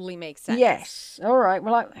 That totally makes sense. Yes. All right.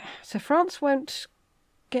 Well, so France won't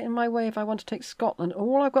get in my way if I want to take Scotland.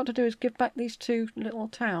 All I've got to do is give back these 2 little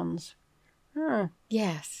towns. Oh.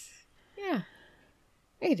 Yes. Yeah.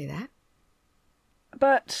 We can do that.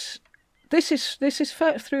 But this is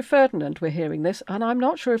through Ferdinand we're hearing this, and I'm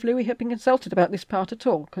not sure if Louis had been consulted about this part at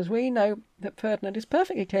all, because we know that Ferdinand is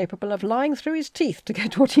perfectly capable of lying through his teeth to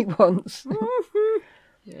get what he wants.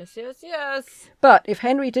 Yes, yes, yes. But if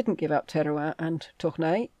Henry didn't give up Terouanne and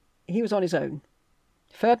Tournai, he was on his own.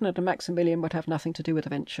 Ferdinand and Maximilian would have nothing to do with the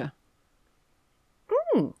venture.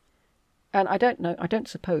 And I don't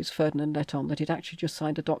suppose Ferdinand let on that he'd actually just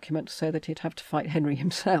signed a document to say that he'd have to fight Henry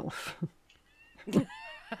himself.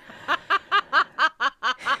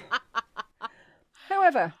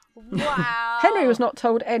 However, wow. Henry was not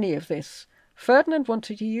told any of this. Ferdinand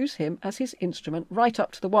wanted to use him as his instrument right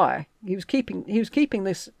up to the wire. He was keeping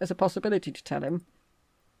this as a possibility to tell him,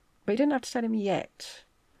 but he didn't have to tell him yet.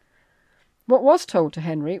 What was told to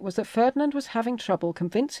Henry was that Ferdinand was having trouble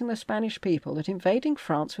convincing the Spanish people that invading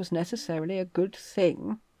France was necessarily a good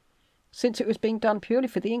thing, since it was being done purely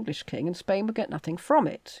for the English king and Spain would get nothing from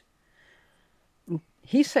it.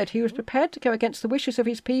 He said he was prepared to go against the wishes of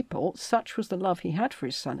his people, such was the love he had for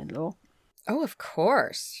his son-in-law. Oh, of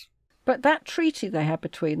course. But that treaty they had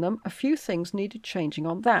between them, a few things needed changing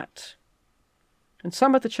on that. And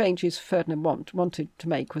some of the changes Ferdinand wanted to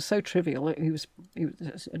make were so trivial that he was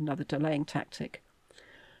another delaying tactic.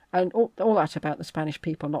 And all that about the Spanish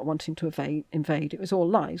people not wanting to invade, it was all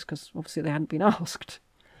lies, because obviously they hadn't been asked.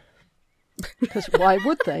 Because why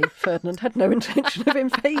would they? Ferdinand had no intention of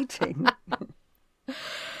invading.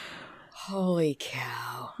 Holy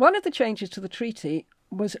cow. One of the changes to the treaty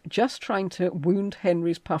was just trying to wound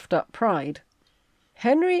Henry's puffed-up pride.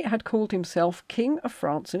 Henry had called himself King of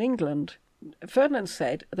France and England. Ferdinand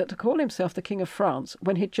said that to call himself the King of France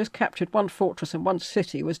when he'd just captured one fortress and one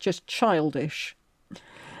city was just childish.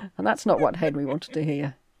 And that's not what Henry wanted to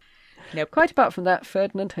hear. Nope. Quite apart from that,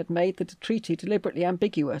 Ferdinand had made the treaty deliberately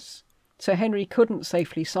ambiguous, so Henry couldn't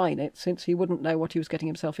safely sign it since he wouldn't know what he was getting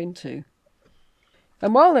himself into.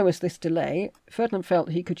 And while there was this delay, Ferdinand felt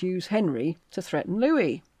he could use Henry to threaten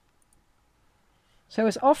Louis. So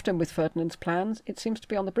as often with Ferdinand's plans, it seems to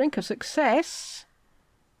be on the brink of success,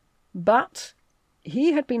 but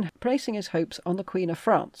he had been placing his hopes on the Queen of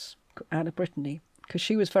France, Anne of Brittany, because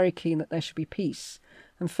she was very keen that there should be peace,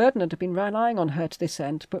 and Ferdinand had been relying on her to this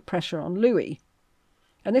end to put pressure on Louis.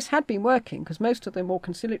 And this had been working, because most of the more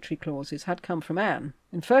conciliatory clauses had come from Anne,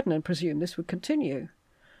 and Ferdinand presumed this would continue.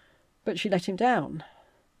 But she let him down.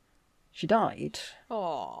 She died.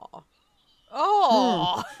 Oh.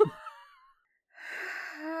 Oh.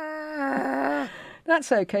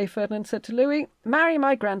 That's okay, Ferdinand said to Louis. Marry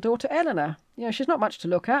my granddaughter Eleanor. She's not much to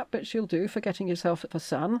look at, but she'll do for getting yourself a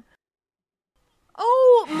son.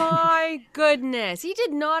 Oh, my goodness. He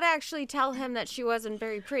did not actually tell him that she wasn't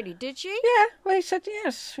very pretty, did she? Yeah, well, he said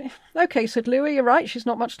yes. Okay, said Louis, you're right, she's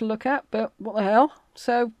not much to look at, but what the hell?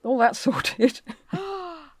 So, all that's sorted.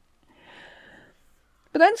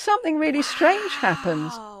 But then something really strange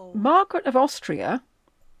happens. Margaret of Austria,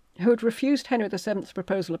 who had refused Henry VII's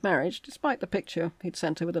proposal of marriage, despite the picture he'd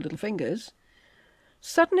sent her with the little fingers,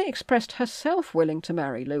 suddenly expressed herself willing to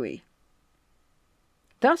marry Louis,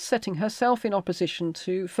 thus setting herself in opposition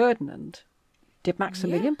to Ferdinand. Did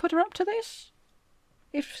Maximilian put her up to this?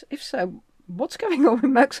 If so, what's going on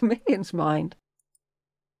in Maximilian's mind?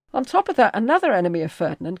 On top of that, another enemy of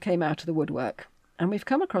Ferdinand came out of the woodwork, and we've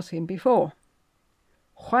come across him before.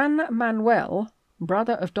 Juan Manuel,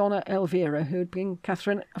 brother of Donna Elvira, who had been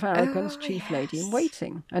Catherine of Aragon's chief lady in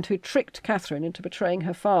waiting, and who tricked Catherine into betraying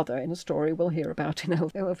her father in a story we'll hear about in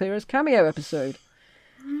Elvira's cameo episode.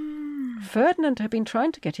 Ferdinand had been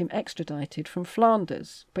trying to get him extradited from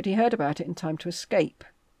Flanders, but he heard about it in time to escape.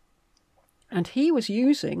 And he was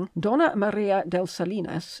using Donna Maria del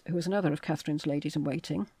Salinas, who was another of Catherine's ladies in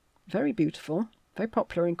waiting, very beautiful, very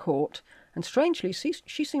popular in court, and strangely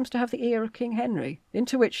she seems to have the ear of King Henry,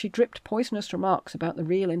 into which she dripped poisonous remarks about the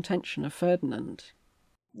real intention of Ferdinand.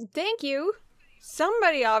 Thank you.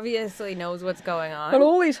 Somebody obviously knows what's going on. And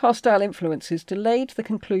all these hostile influences delayed the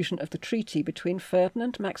conclusion of the treaty between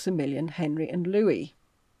Ferdinand, Maximilian, Henry and Louis.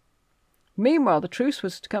 Meanwhile, the truce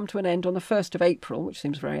was to come to an end on the 1st of April, which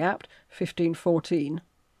seems very apt, 1514.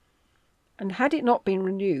 And had it not been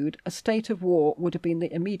renewed, a state of war would have been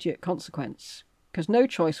the immediate consequence, because no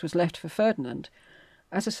choice was left for Ferdinand.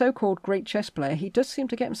 As a so-called great chess player, he does seem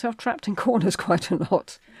to get himself trapped in corners quite a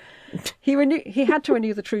lot. He had to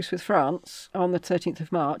renew the truce with France on the 13th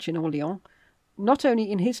of March in Orleans, not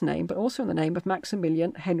only in his name, but also in the name of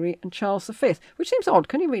Maximilian, Henry and Charles V, which seems odd.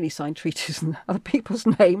 Can you really sign treaties in other people's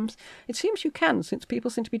names? It seems you can, since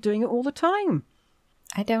people seem to be doing it all the time.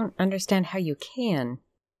 I don't understand how you can.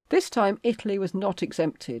 This time, Italy was not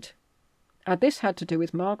exempted. And this had to do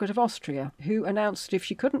with Margaret of Austria, who announced that if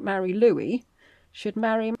she couldn't marry Louis, she'd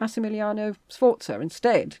marry Massimiliano Sforza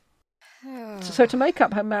instead. So to make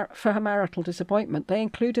up for her marital disappointment, they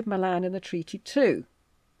included Milan in the treaty too.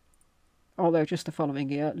 Although just the following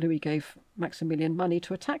year, Louis gave Maximilian money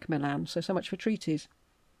to attack Milan, so much for treaties.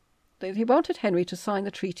 He wanted Henry to sign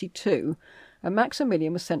the treaty too, and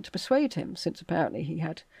Maximilian was sent to persuade him, since apparently he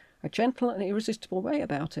had a gentle and irresistible way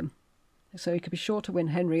about him, so he could be sure to win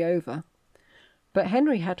Henry over. But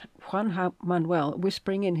Henry had Juan Manuel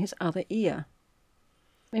whispering in his other ear.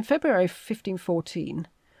 In February 1514,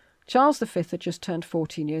 Charles V had just turned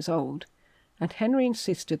 14 years old, and Henry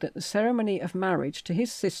insisted that the ceremony of marriage to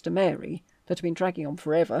his sister Mary, that had been dragging on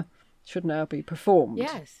forever, should now be performed.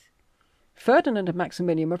 Yes. Ferdinand and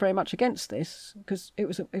Maximilian were very much against this, because it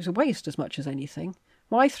was a waste as much as anything.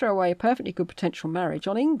 Why throw away a perfectly good potential marriage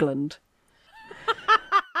on England?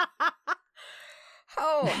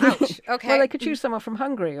 Oh, ouch. Okay. Well, they could choose someone from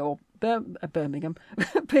Hungary or Birmingham,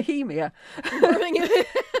 Bohemia. Birmingham.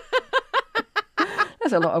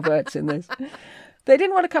 There's a lot of words in this. They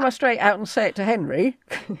didn't want to come straight out and say it to Henry,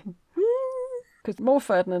 because the more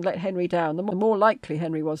Ferdinand let Henry down, the more likely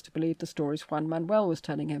Henry was to believe the stories Juan Manuel was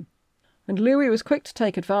telling him. And Louis was quick to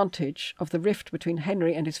take advantage of the rift between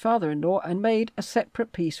Henry and his father-in-law and made a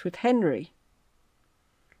separate peace with Henry.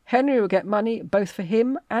 Henry would get money both for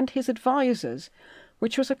him and his advisers,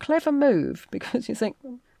 which was a clever move, because you think,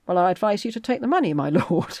 well, I advise you to take the money, my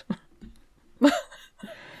lord.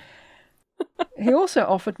 He also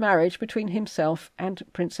offered marriage between himself and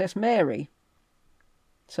Princess Mary.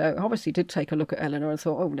 So obviously did take a look at Eleanor and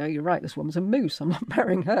thought, oh, no, you're right, this woman's a moose, I'm not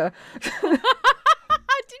marrying her. Did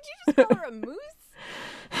you just call her a moose?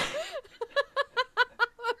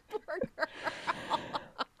 Poor girl.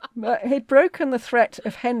 But he'd broken the threat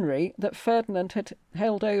of Henry that Ferdinand had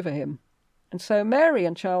held over him. And so Mary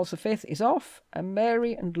and Charles V is off, and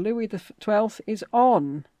Mary and Louis XII is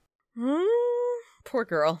on. Poor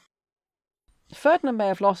girl. Ferdinand may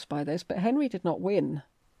have lost by this, but Henry did not win,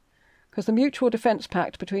 because the mutual defence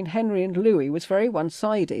pact between Henry and Louis was very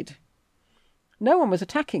one-sided. No one was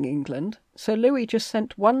attacking England, so Louis just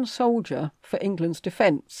sent one soldier for England's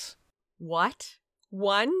defence. What?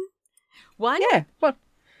 One? One? Yeah,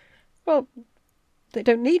 well, they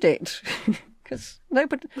don't need it, because no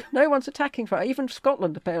one's attacking for it. Even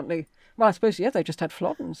Scotland, apparently. Well, I suppose, yeah, they just had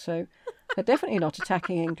Flodden, so they're definitely not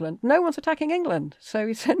attacking England. No one's attacking England, so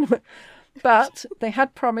he sent them. But they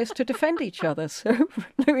had promised to defend each other, so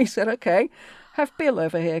Louis said, OK, have Bill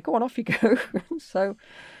over here. Go on, off you go. So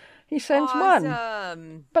he sends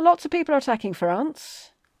one. But lots of people are attacking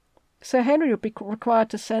France, so Henry would be required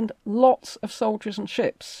to send lots of soldiers and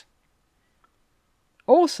ships.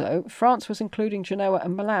 Also, France was including Genoa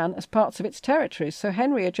and Milan as parts of its territories, so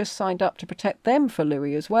Henry had just signed up to protect them for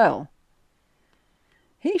Louis as well.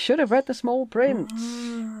 He should have read The Small Prince.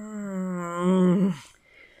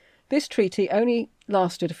 This treaty only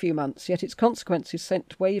lasted a few months, yet its consequences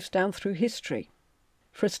sent waves down through history.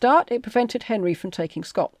 For a start, it prevented Henry from taking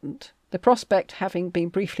Scotland, the prospect having been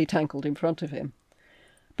briefly dangled in front of him.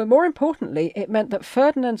 But more importantly, it meant that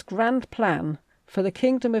Ferdinand's grand plan for the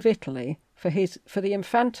Kingdom of Italy, for the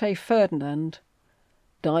Infante Ferdinand,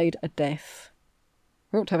 died a death.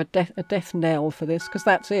 We ought to have a death knell for this, because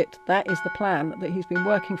that's it. That is the plan that he's been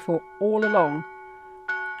working for all along,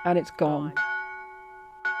 and it's gone.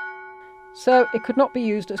 So it could not be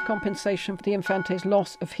used as compensation for the Infante's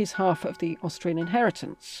loss of his half of the Austrian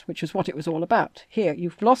inheritance, which is what it was all about. Here,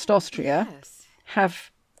 you've lost Austria, Yes. have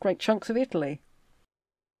great chunks of Italy.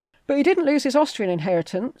 But he didn't lose his Austrian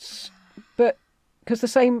inheritance, but because the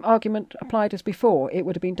same argument applied as before, it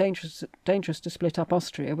would have been dangerous to split up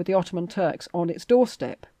Austria with the Ottoman Turks on its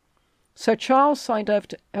doorstep. So Charles signed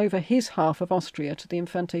over his half of Austria to the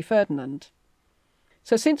Infante Ferdinand.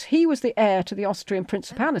 So since he was the heir to the Austrian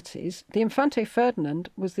principalities, the Infante Ferdinand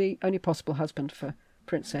was the only possible husband for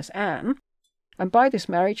Princess Anne, and by this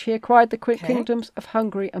marriage he acquired the kingdoms of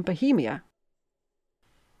Hungary and Bohemia.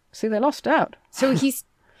 See, they lost out. So he's...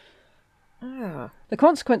 Oh. The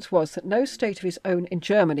consequence was that no state of his own in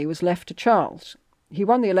Germany was left to Charles. He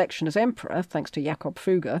won the election as emperor, thanks to Jakob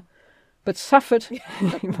Fugger, but suffered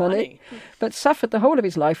but suffered the whole of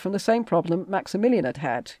his life from the same problem Maximilian had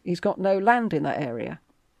had. He's got no land in that area.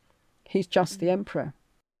 He's just the emperor.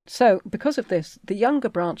 So, because of this, the younger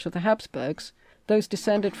branch of the Habsburgs, those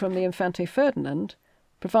descended from the Infante Ferdinand,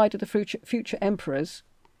 provided the future emperors.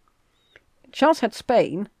 Charles had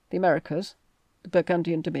Spain, the Americas, the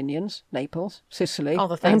Burgundian dominions, Naples, Sicily, all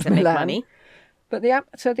the things and that Milan. make money. But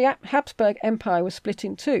the Habsburg Empire was split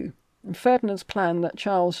in two, and Ferdinand's plan that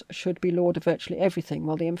Charles should be lord of virtually everything,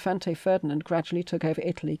 while the Infante Ferdinand gradually took over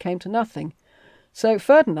Italy, came to nothing. So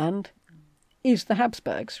Ferdinand is the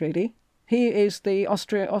Habsburgs, really. He is the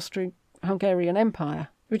Austro-Hungarian Empire,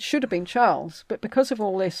 which should have been Charles, but because of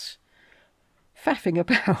all this faffing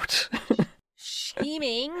about,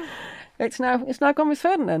 Scheming. it's now gone with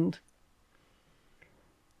Ferdinand.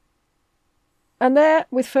 And there,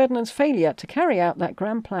 with Ferdinand's failure to carry out that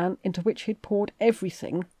grand plan into which he'd poured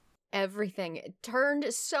everything. Everything. It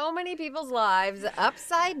turned so many people's lives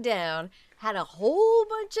upside down, had a whole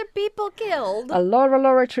bunch of people killed. A lot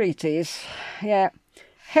of treaties. Yeah.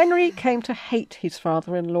 Henry came to hate his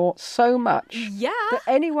father-in-law so much that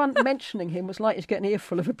anyone mentioning him was likely to get an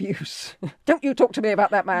earful of abuse. Don't you talk to me about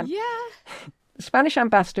that man. Yeah. The Spanish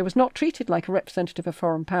ambassador was not treated like a representative of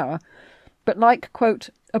foreign power, but like, quote,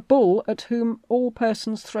 a bull at whom all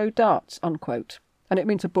persons throw darts, unquote. And it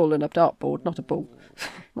means a bull and a dartboard, not a bull,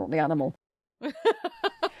 not the animal.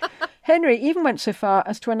 Henry even went so far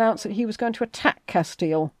as to announce that he was going to attack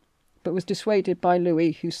Castile, but was dissuaded by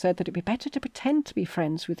Louis, who said that it'd be better to pretend to be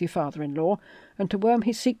friends with your father-in-law and to worm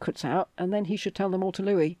his secrets out, and then he should tell them all to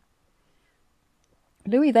Louis.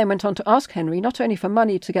 Louis then went on to ask Henry not only for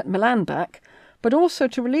money to get Milan back, but also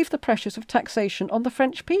to relieve the pressures of taxation on the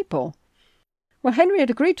French people. Well, Henry had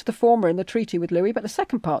agreed to the former in the treaty with Louis, but the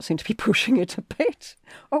second part seemed to be pushing it a bit.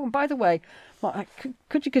 Oh, and by the way,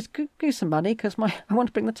 could you give some money, because I want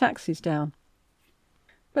to bring the taxes down.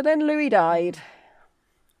 But then Louis died.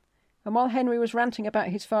 And while Henry was ranting about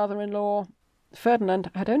his father-in-law, Ferdinand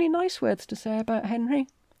had only nice words to say about Henry.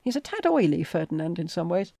 He's a tad oily, Ferdinand, in some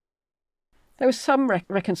ways. There was some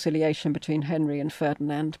reconciliation between Henry and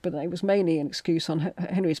Ferdinand, but it was mainly an excuse on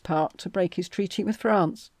Henry's part to break his treaty with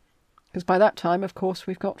France. Because by that time, of course,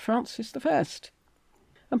 we've got Francis I.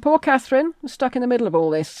 And poor Catherine was stuck in the middle of all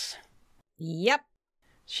this. Yep.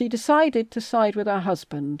 She decided to side with her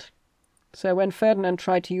husband. So when Ferdinand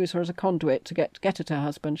tried to use her as a conduit to get at her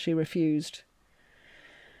husband, she refused.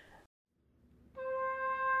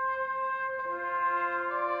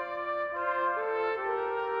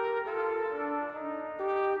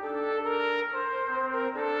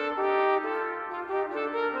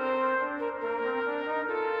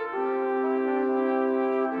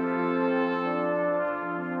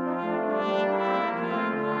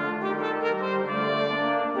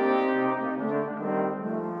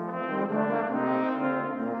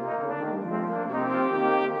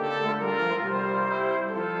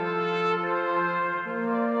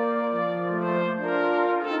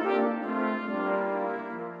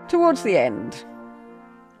 Towards the end,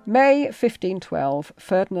 May 1512,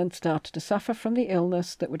 Ferdinand started to suffer from the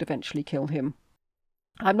illness that would eventually kill him.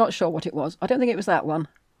 I'm not sure what it was. I don't think it was that one.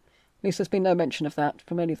 At least there's been no mention of that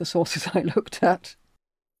from any of the sources I looked at,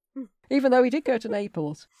 even though he did go to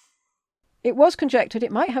Naples. It was conjectured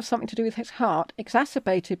it might have something to do with his heart,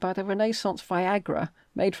 exacerbated by the Renaissance Viagra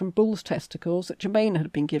made from bull's testicles that Germaine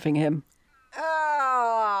had been giving him.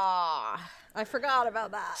 Oh, I forgot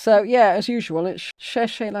about that. So, yeah, as usual, it's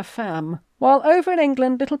cherchez la femme. While over in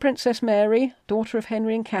England, little Princess Mary, daughter of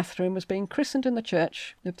Henry and Catherine, was being christened in the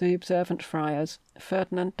church of the observant friars,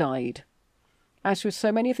 Ferdinand died. As with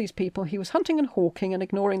so many of these people, he was hunting and hawking and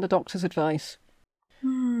ignoring the doctor's advice.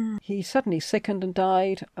 He suddenly sickened and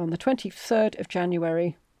died on the 23rd of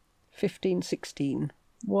January, 1516.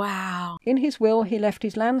 Wow. In his will, he left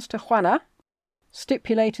his lands to Juana,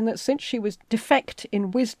 stipulating that since she was defect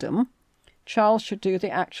in wisdom, Charles should do the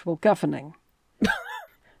actual governing.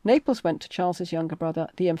 Naples went to Charles's younger brother,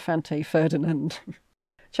 the Infante Ferdinand.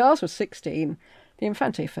 Charles was 16. The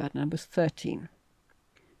Infante Ferdinand was 13.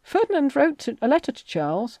 Ferdinand wrote a letter to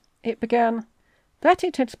Charles. It began, "That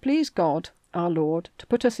it has pleased God, our Lord, to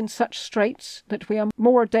put us in such straits that we are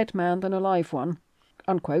more a dead man than a live one,"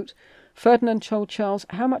 unquote. Ferdinand told Charles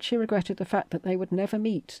how much he regretted the fact that they would never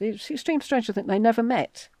meet. It seems strange to think they never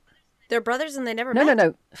met. They're brothers and they never met?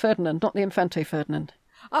 No. Ferdinand, not the Infante Ferdinand.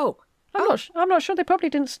 Oh. I'm not sure. They probably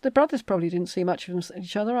didn't. The brothers probably didn't see much of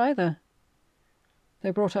each other either. They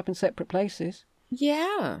were brought up in separate places.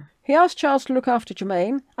 Yeah. He asked Charles to look after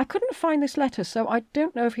Germaine. I couldn't find this letter, so I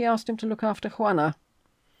don't know if he asked him to look after Juana.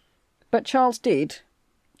 But Charles did,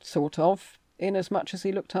 sort of, in as much as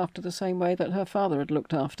he looked after the same way that her father had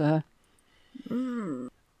looked after her.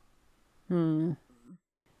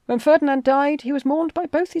 When Ferdinand died, he was mourned by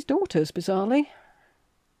both his daughters, bizarrely.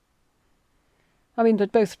 I mean,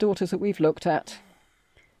 both daughters that we've looked at.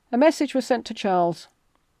 A message was sent to Charles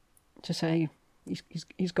to say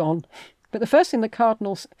he's gone. But the first thing that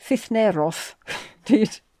Cardinal Cisneros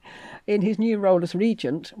did in his new role as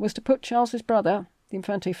regent was to put Charles's brother, the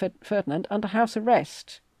Infante Ferdinand, under house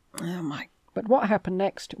arrest. Oh, my. But what happened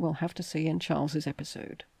next, we'll have to see in Charles's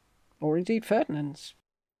episode. Or indeed Ferdinand's.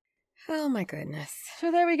 Oh, my goodness.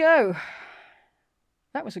 So there we go.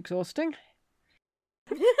 That was exhausting.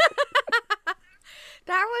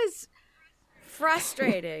 That was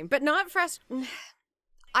frustrating, but not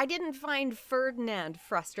I didn't find Ferdinand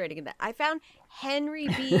frustrating in that. I found Henry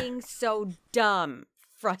being so dumb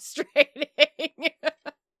frustrating.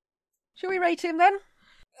 Shall we rate him then?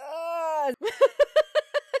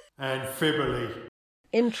 Amphibily.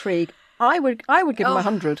 Intrigue. I would give him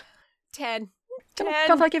 100. 10.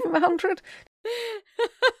 Can't I give him 100?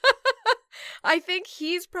 I think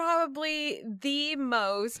he's probably the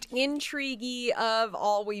most intriguey of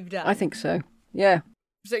all we've done. I think so. Yeah.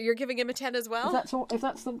 So you're giving him a 10 as well? If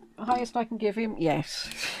that's the highest I can give him, yes.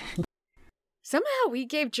 Somehow we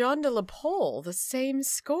gave John de la Pole the same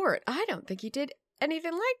score. I don't think he did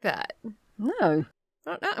anything like that. No.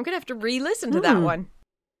 I don't know. I'm going to have to re-listen to that one.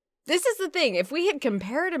 This is the thing. If we had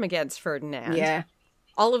compared him against Ferdinand, Yeah.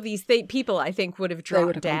 all of these people, I think, would have They dropped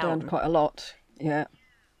would have gone down quite a lot. Yeah.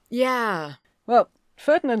 Yeah. Well,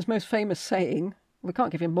 Ferdinand's most famous saying, we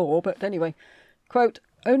can't give him more, but anyway, quote,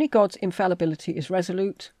 "Only God's infallibility is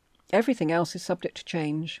resolute. Everything else is subject to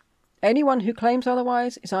change. Anyone who claims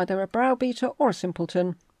otherwise is either a browbeater or a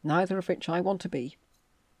simpleton, neither of which I want to be."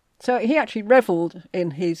 So he actually revelled in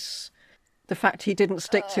the fact he didn't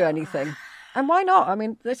stick to anything. And why not? I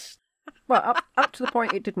mean, up to the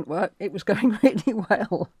point it didn't work, it was going really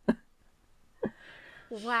well.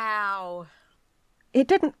 Wow. It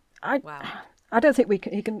didn't. Wow. I don't think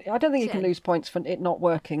he can. I don't think he can lose points for it not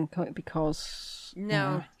working because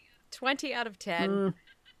No. 20 out of 10.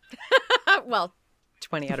 Well,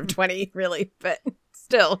 20 out of 20, really. But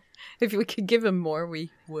still, if we could give him more,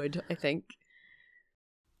 we would, I think.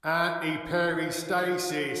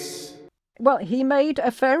 Anti-peristasis. Well, he made a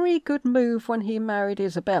very good move when he married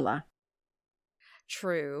Isabella.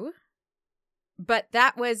 True. But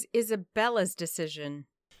that was Isabella's decision.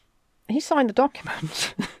 He signed the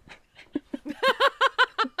document.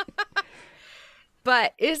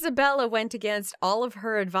 But Isabella went against all of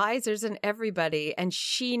her advisors and everybody, and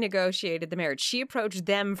she negotiated the marriage. She approached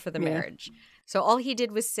them for the marriage. So all he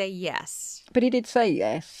did was say yes. But he did say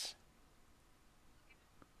yes.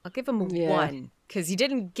 I'll give him a 1, because he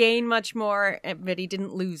didn't gain much more, but he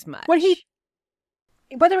didn't lose much. Well,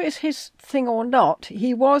 whether it's his thing or not,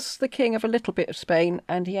 he was the king of a little bit of Spain,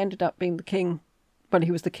 and he ended up being the king. Well,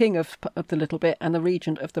 he was the king of the little bit and the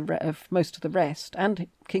regent of most of the rest, and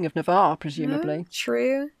king of Navarre, presumably.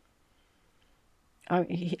 True.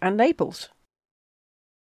 And Naples.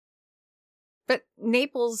 But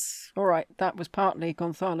Naples... All right, that was partly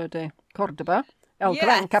Gonzalo de Cordoba, El Yes.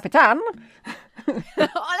 Gran Capitan.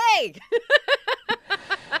 Ole!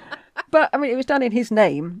 But, I mean, it was done in his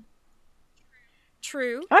name.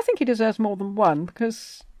 True. I think he deserves more than 1,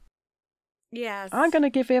 because Yes. I'm going to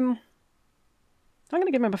give him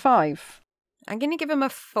a 5. I'm going to give him a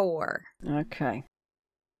 4. Okay.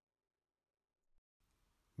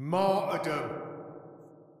 Martyrdom.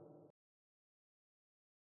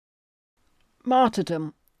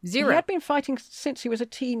 0. He had been fighting since he was a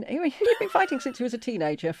teenager.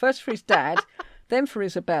 First for his dad, then for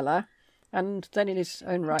Isabella, and then in his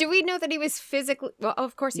own right. Do we know that he was physically... Well,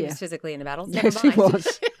 of course he was physically in the battle. Never Yes, mind. he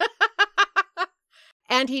was.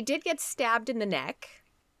 And he did get stabbed in the neck.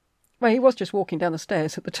 Well, he was just walking down the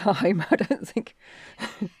stairs at the time. I don't think.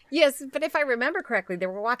 Yes, but if I remember correctly, they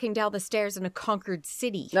were walking down the stairs in a conquered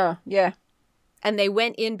city. No, yeah. And they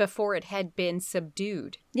went in before it had been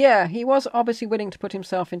subdued. Yeah, he was obviously willing to put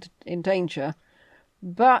himself in danger.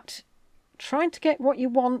 But trying to get what you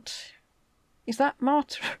want, is that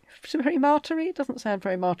very martyry? It doesn't sound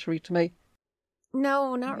very martyry to me.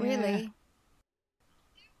 No, not really.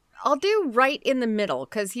 I'll do right in the middle,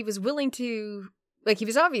 because he was willing to... Like, he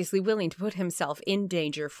was obviously willing to put himself in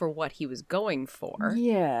danger for what he was going for.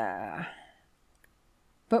 Yeah.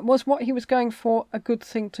 But was what he was going for a good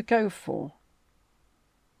thing to go for?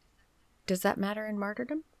 Does that matter in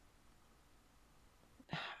martyrdom?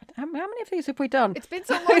 How many of these have we done? It's been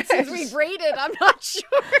so long since we've rated, I'm not sure.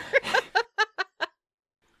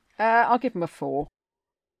 I'll give him a 4.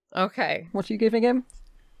 Okay. What are you giving him?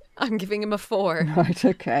 I'm giving him a 4. Right,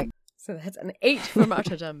 okay. So that's an 8 for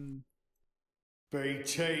martyrdom.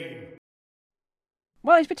 B-team.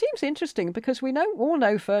 Well, his team's interesting because we all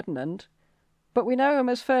know Ferdinand, but we know him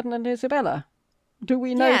as Ferdinand Isabella. Do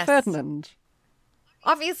we know Ferdinand?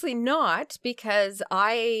 Obviously not, because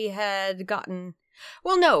I had gotten...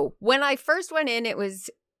 Well, no. When I first went in, it was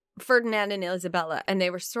Ferdinand and Isabella, and they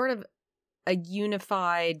were sort of a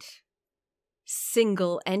unified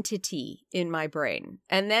single entity in my brain.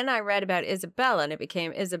 And then I read about Isabella, and it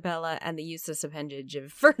became Isabella and the useless appendage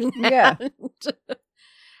of Ferdinand. Yeah.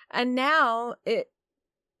 And now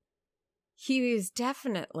he is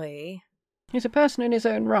definitely... He's a person in his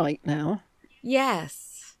own right now.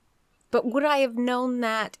 Yes. But would I have known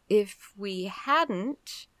that if we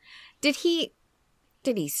hadn't? Did he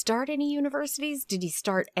start any universities? Did he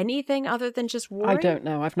start anything other than just warring? I don't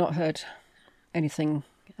know. I've not heard anything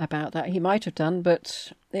about that. He might have done,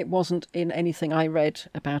 but it wasn't in anything I read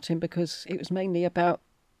about him because it was mainly about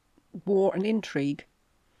war and intrigue.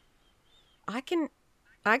 I can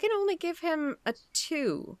only give him a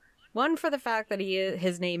 2. 1 for the fact that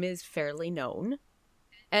his name is fairly known.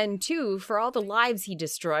 And 2, for all the lives he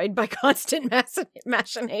destroyed by constant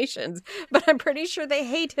machinations. But I'm pretty sure they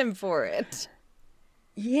hate him for it.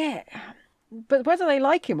 Yeah. But whether they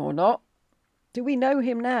like him or not, do we know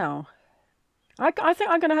him now? I think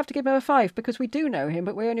I'm going to have to give him a 5 because we do know him,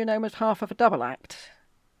 but we only know him as half of a double act.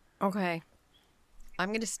 Okay. I'm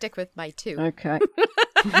going to stick with my 2. Okay.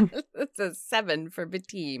 It's a 7 for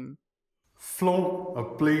Betim. Flaunt a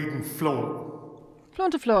bleeding flaunt.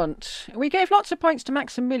 Flaunt a flaunt. We gave lots of points to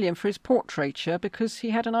Maximilian for his portraiture because he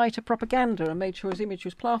had an eye to propaganda and made sure his image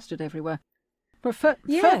was plastered everywhere. But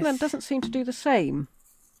Ferdinand doesn't seem to do the same.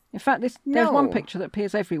 In fact, there's one picture that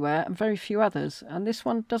appears everywhere and very few others, and this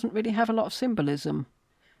one doesn't really have a lot of symbolism.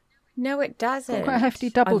 No, it doesn't. Got quite a hefty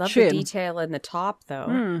double I love chin. the detail in the top,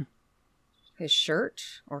 though. His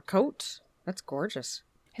shirt or coat, that's gorgeous.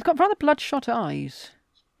 He's got rather bloodshot eyes.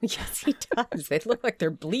 Yes, he does. They look like they're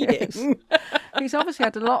bleeding. He's obviously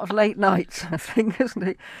had a lot of late nights, I think, hasn't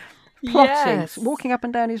he? Plotting, Yes. walking up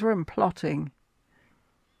and down his room, plotting.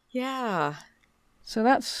 Yeah. So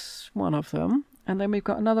that's one of them. And then we've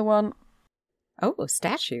got another one. Oh, a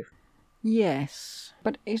statue. Yes.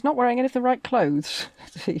 But he's not wearing any of the right clothes,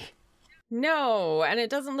 is he? No, and it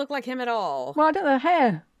doesn't look like him at all. Well, I don't know, the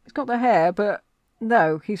hair. He's got the hair, but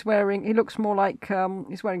no, he looks more like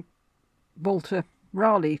he's wearing Walter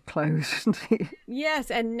Raleigh clothes, isn't he? Yes,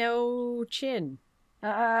 and no chin.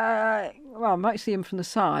 Well, I might see him from the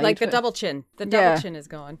side. Like the but- double chin. The double chin is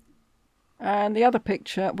gone. And the other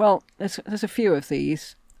picture, well, there's a few of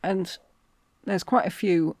these, and there's quite a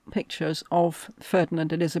few pictures of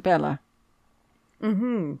Ferdinand and Isabella.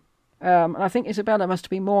 Mm-hmm. And I think Isabella must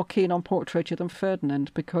be more keen on portraiture than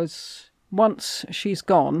Ferdinand, because once she's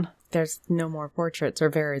gone... There's no more portraits, or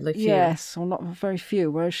very few. Yes, or not very few,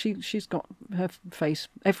 whereas she's got her face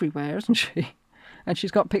everywhere, isn't she? And she's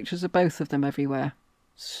got pictures of both of them everywhere.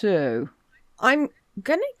 So... I'm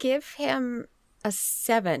going to give him a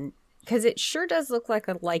 7, because it sure does look like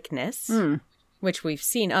a likeness, which we've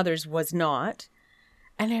seen others was not.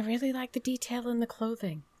 And I really like the detail in the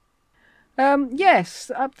clothing. Yes,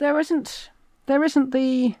 there isn't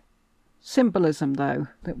the symbolism, though,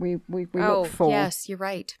 that we look for. Oh, yes, you're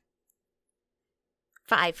right.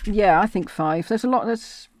 5. Yeah, I think 5. There's a lot.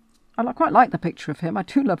 I quite like the picture of him. I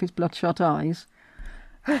do love his bloodshot eyes.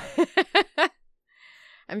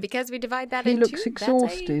 And because we divide that He in looks 2,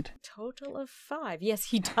 exhausted. that's a total of 5. Yes,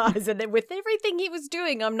 he does. And then with everything he was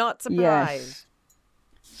doing, I'm not surprised. Yes.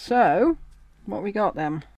 So, what we got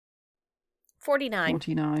then? 49.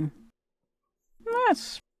 49.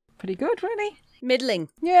 That's pretty good, really. Middling.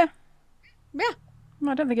 Yeah. Yeah.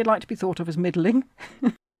 I don't think he'd like to be thought of as middling.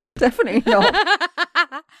 Definitely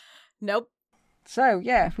not. Nope. So,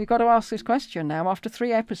 yeah, we've got to ask this question now after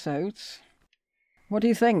 3 episodes. What do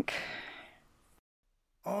you think?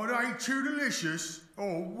 Are they too delicious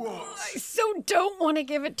or what? I so don't want to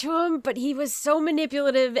give it to him, but he was so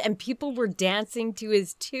manipulative and people were dancing to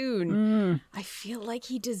his tune. I feel like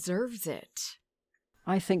he deserves it.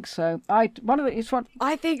 I think so. I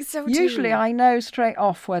think so too. Usually I know straight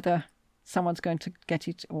off whether someone's going to get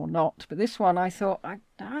it or not, but this one I thought I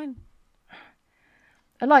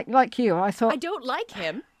like you. I thought I don't like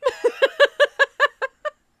him.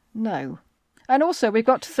 no, and also we've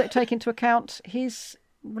got to take into account his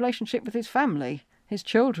relationship with his family, his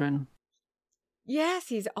children. Yes,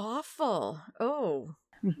 he's awful. Oh,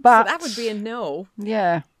 But so that would be a no.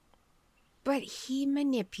 Yeah, But he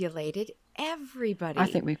manipulated everybody. I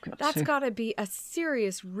think we've got That's to. got to be a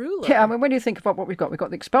serious ruler. Yeah, I mean, when you think about what we've got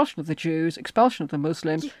the expulsion of the Jews, expulsion of the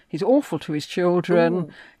Muslims. He's awful to his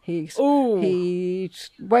children. He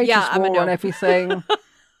wages I'm a war no. and everything.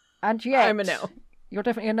 And yet, I'm a no. You're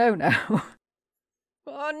definitely a no now.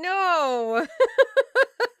 Oh, no.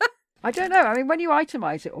 I don't know. I mean, when you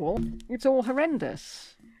itemise it all, it's all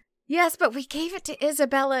horrendous. Yes, but we gave it to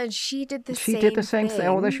Isabella and she did the same She did the same thing,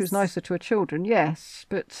 although she was things. nicer to her children, yes.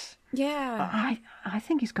 But Yeah. I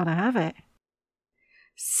think he's got to have it.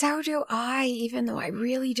 So do I, even though I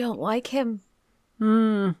really don't like him.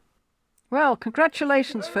 Well,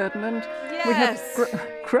 congratulations, Ferdinand. We have Yes.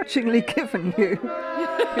 grudgingly given you.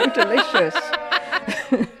 You're delicious.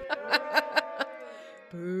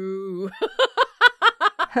 Boo.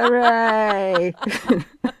 Hooray!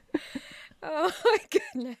 Oh, my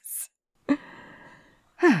goodness.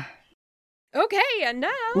 Okay, and now...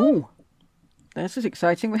 Ooh, this is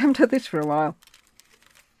exciting. We haven't had this for a while.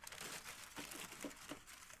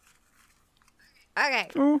 Okay,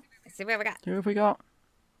 Ooh, let's see what we got. who have we got?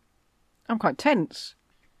 I'm quite tense.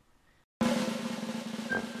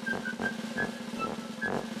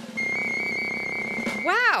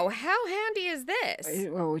 Wow, how handy is this?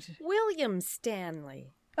 Oh, William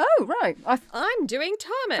Stanley. right. I'm doing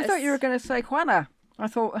Thomas. I thought you were going to say Juana. I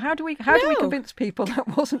thought, how do we convince people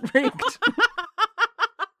that wasn't rigged?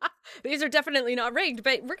 These are definitely not rigged,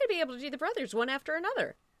 but we're going to be able to do the brothers one after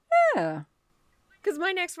another. Yeah. Because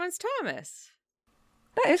my next one's Thomas.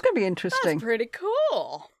 That is going to be interesting. That's pretty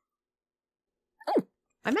cool. Oh,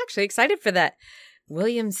 I'm actually excited for that.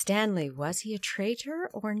 William Stanley, was he a traitor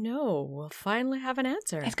or no? We'll finally have an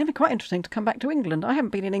answer. It's going to be quite interesting to come back to England. I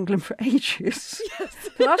haven't been in England for ages. Yes.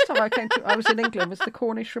 The last time I was in England was the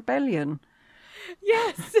Cornish Rebellion.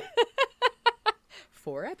 Yes.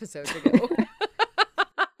 4 episodes ago.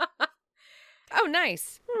 Oh,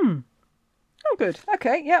 nice. Oh, good.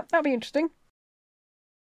 Okay, yeah, that'll be interesting.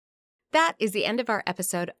 That is the end of our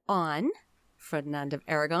episode on Ferdinand of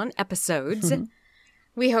Aragon episodes.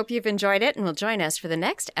 We hope you've enjoyed it and will join us for the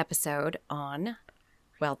next episode on,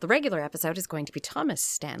 well, the regular episode is going to be Thomas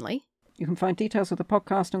Stanley. You can find details of the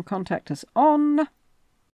podcast and contact us on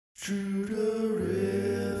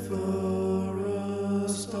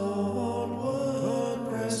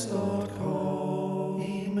tudoriferous.wordpress.com.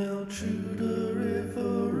 Email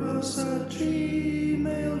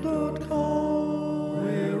tudoriferous@gmail.com.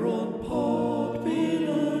 We're on Podbean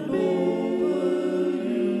and all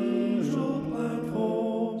the usual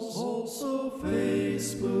platforms. Also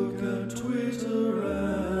Facebook and Twitter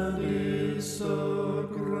and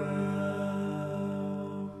Instagram.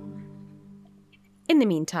 In the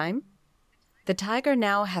meantime, the tiger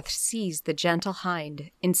now hath seized the gentle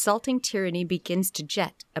hind. Insulting tyranny begins to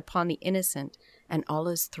jet upon the innocent, and all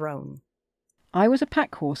is thrown. I was a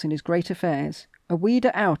pack horse in his great affairs, a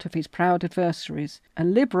weeder out of his proud adversaries, a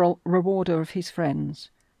liberal rewarder of his friends.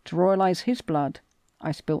 To royalise his blood,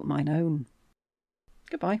 I spilt mine own.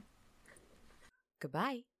 Goodbye.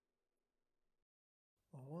 Goodbye.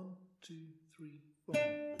 1, 2, 3, 4.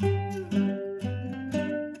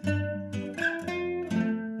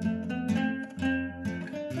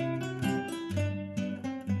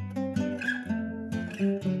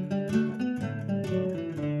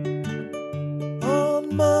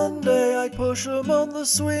 On Monday I push 'em on the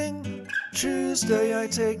swing. Tuesday I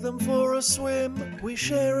take them for a swim. We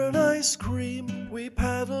share an ice cream. We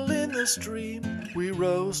paddle in the stream. We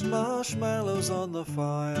roast marshmallows on the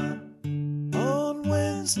fire. On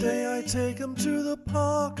Wednesday I take 'em to the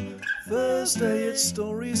park. Thursday it's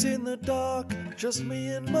stories in the dark. Just me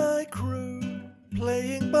and my crew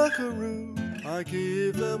playing buckaroo. I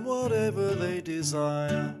give them whatever they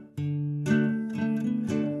desire.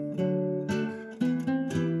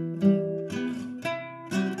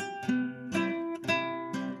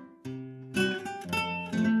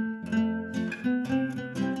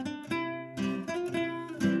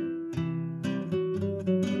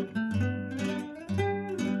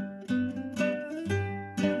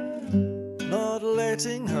 Not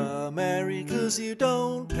letting her marry 'cause you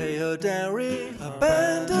don't pay her dowry.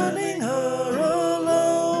 Abandoning her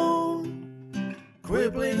alone.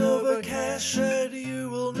 Quibbling over cash that you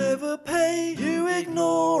will never pay. You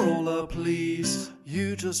ignore all her pleas.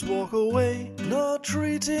 You just walk away. Not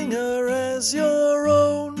treating her as your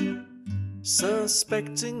own.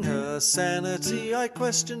 Suspecting her sanity, I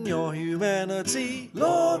question your humanity.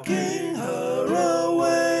 Locking her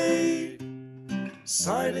away.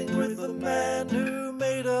 Siding with the man who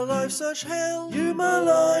made her life such hell. You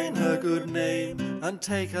malign her good name and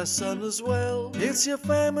take her son as well. It's your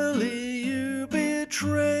family you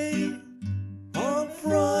betray. On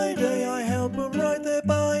Friday I help them ride their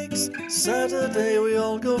bikes. Saturday we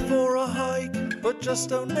all go for a hike. But just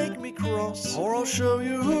don't make me cross, or I'll show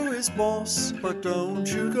you who is boss. But don't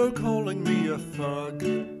you go calling me a thug.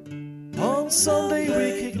 On Sunday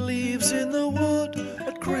we kick leaves in the wood.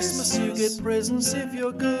 At Christmas you get presents if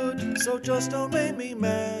you're good. So just don't make me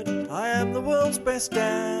mad. I am the world's best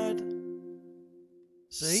dad.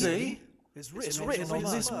 See? It's written on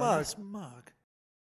this mug.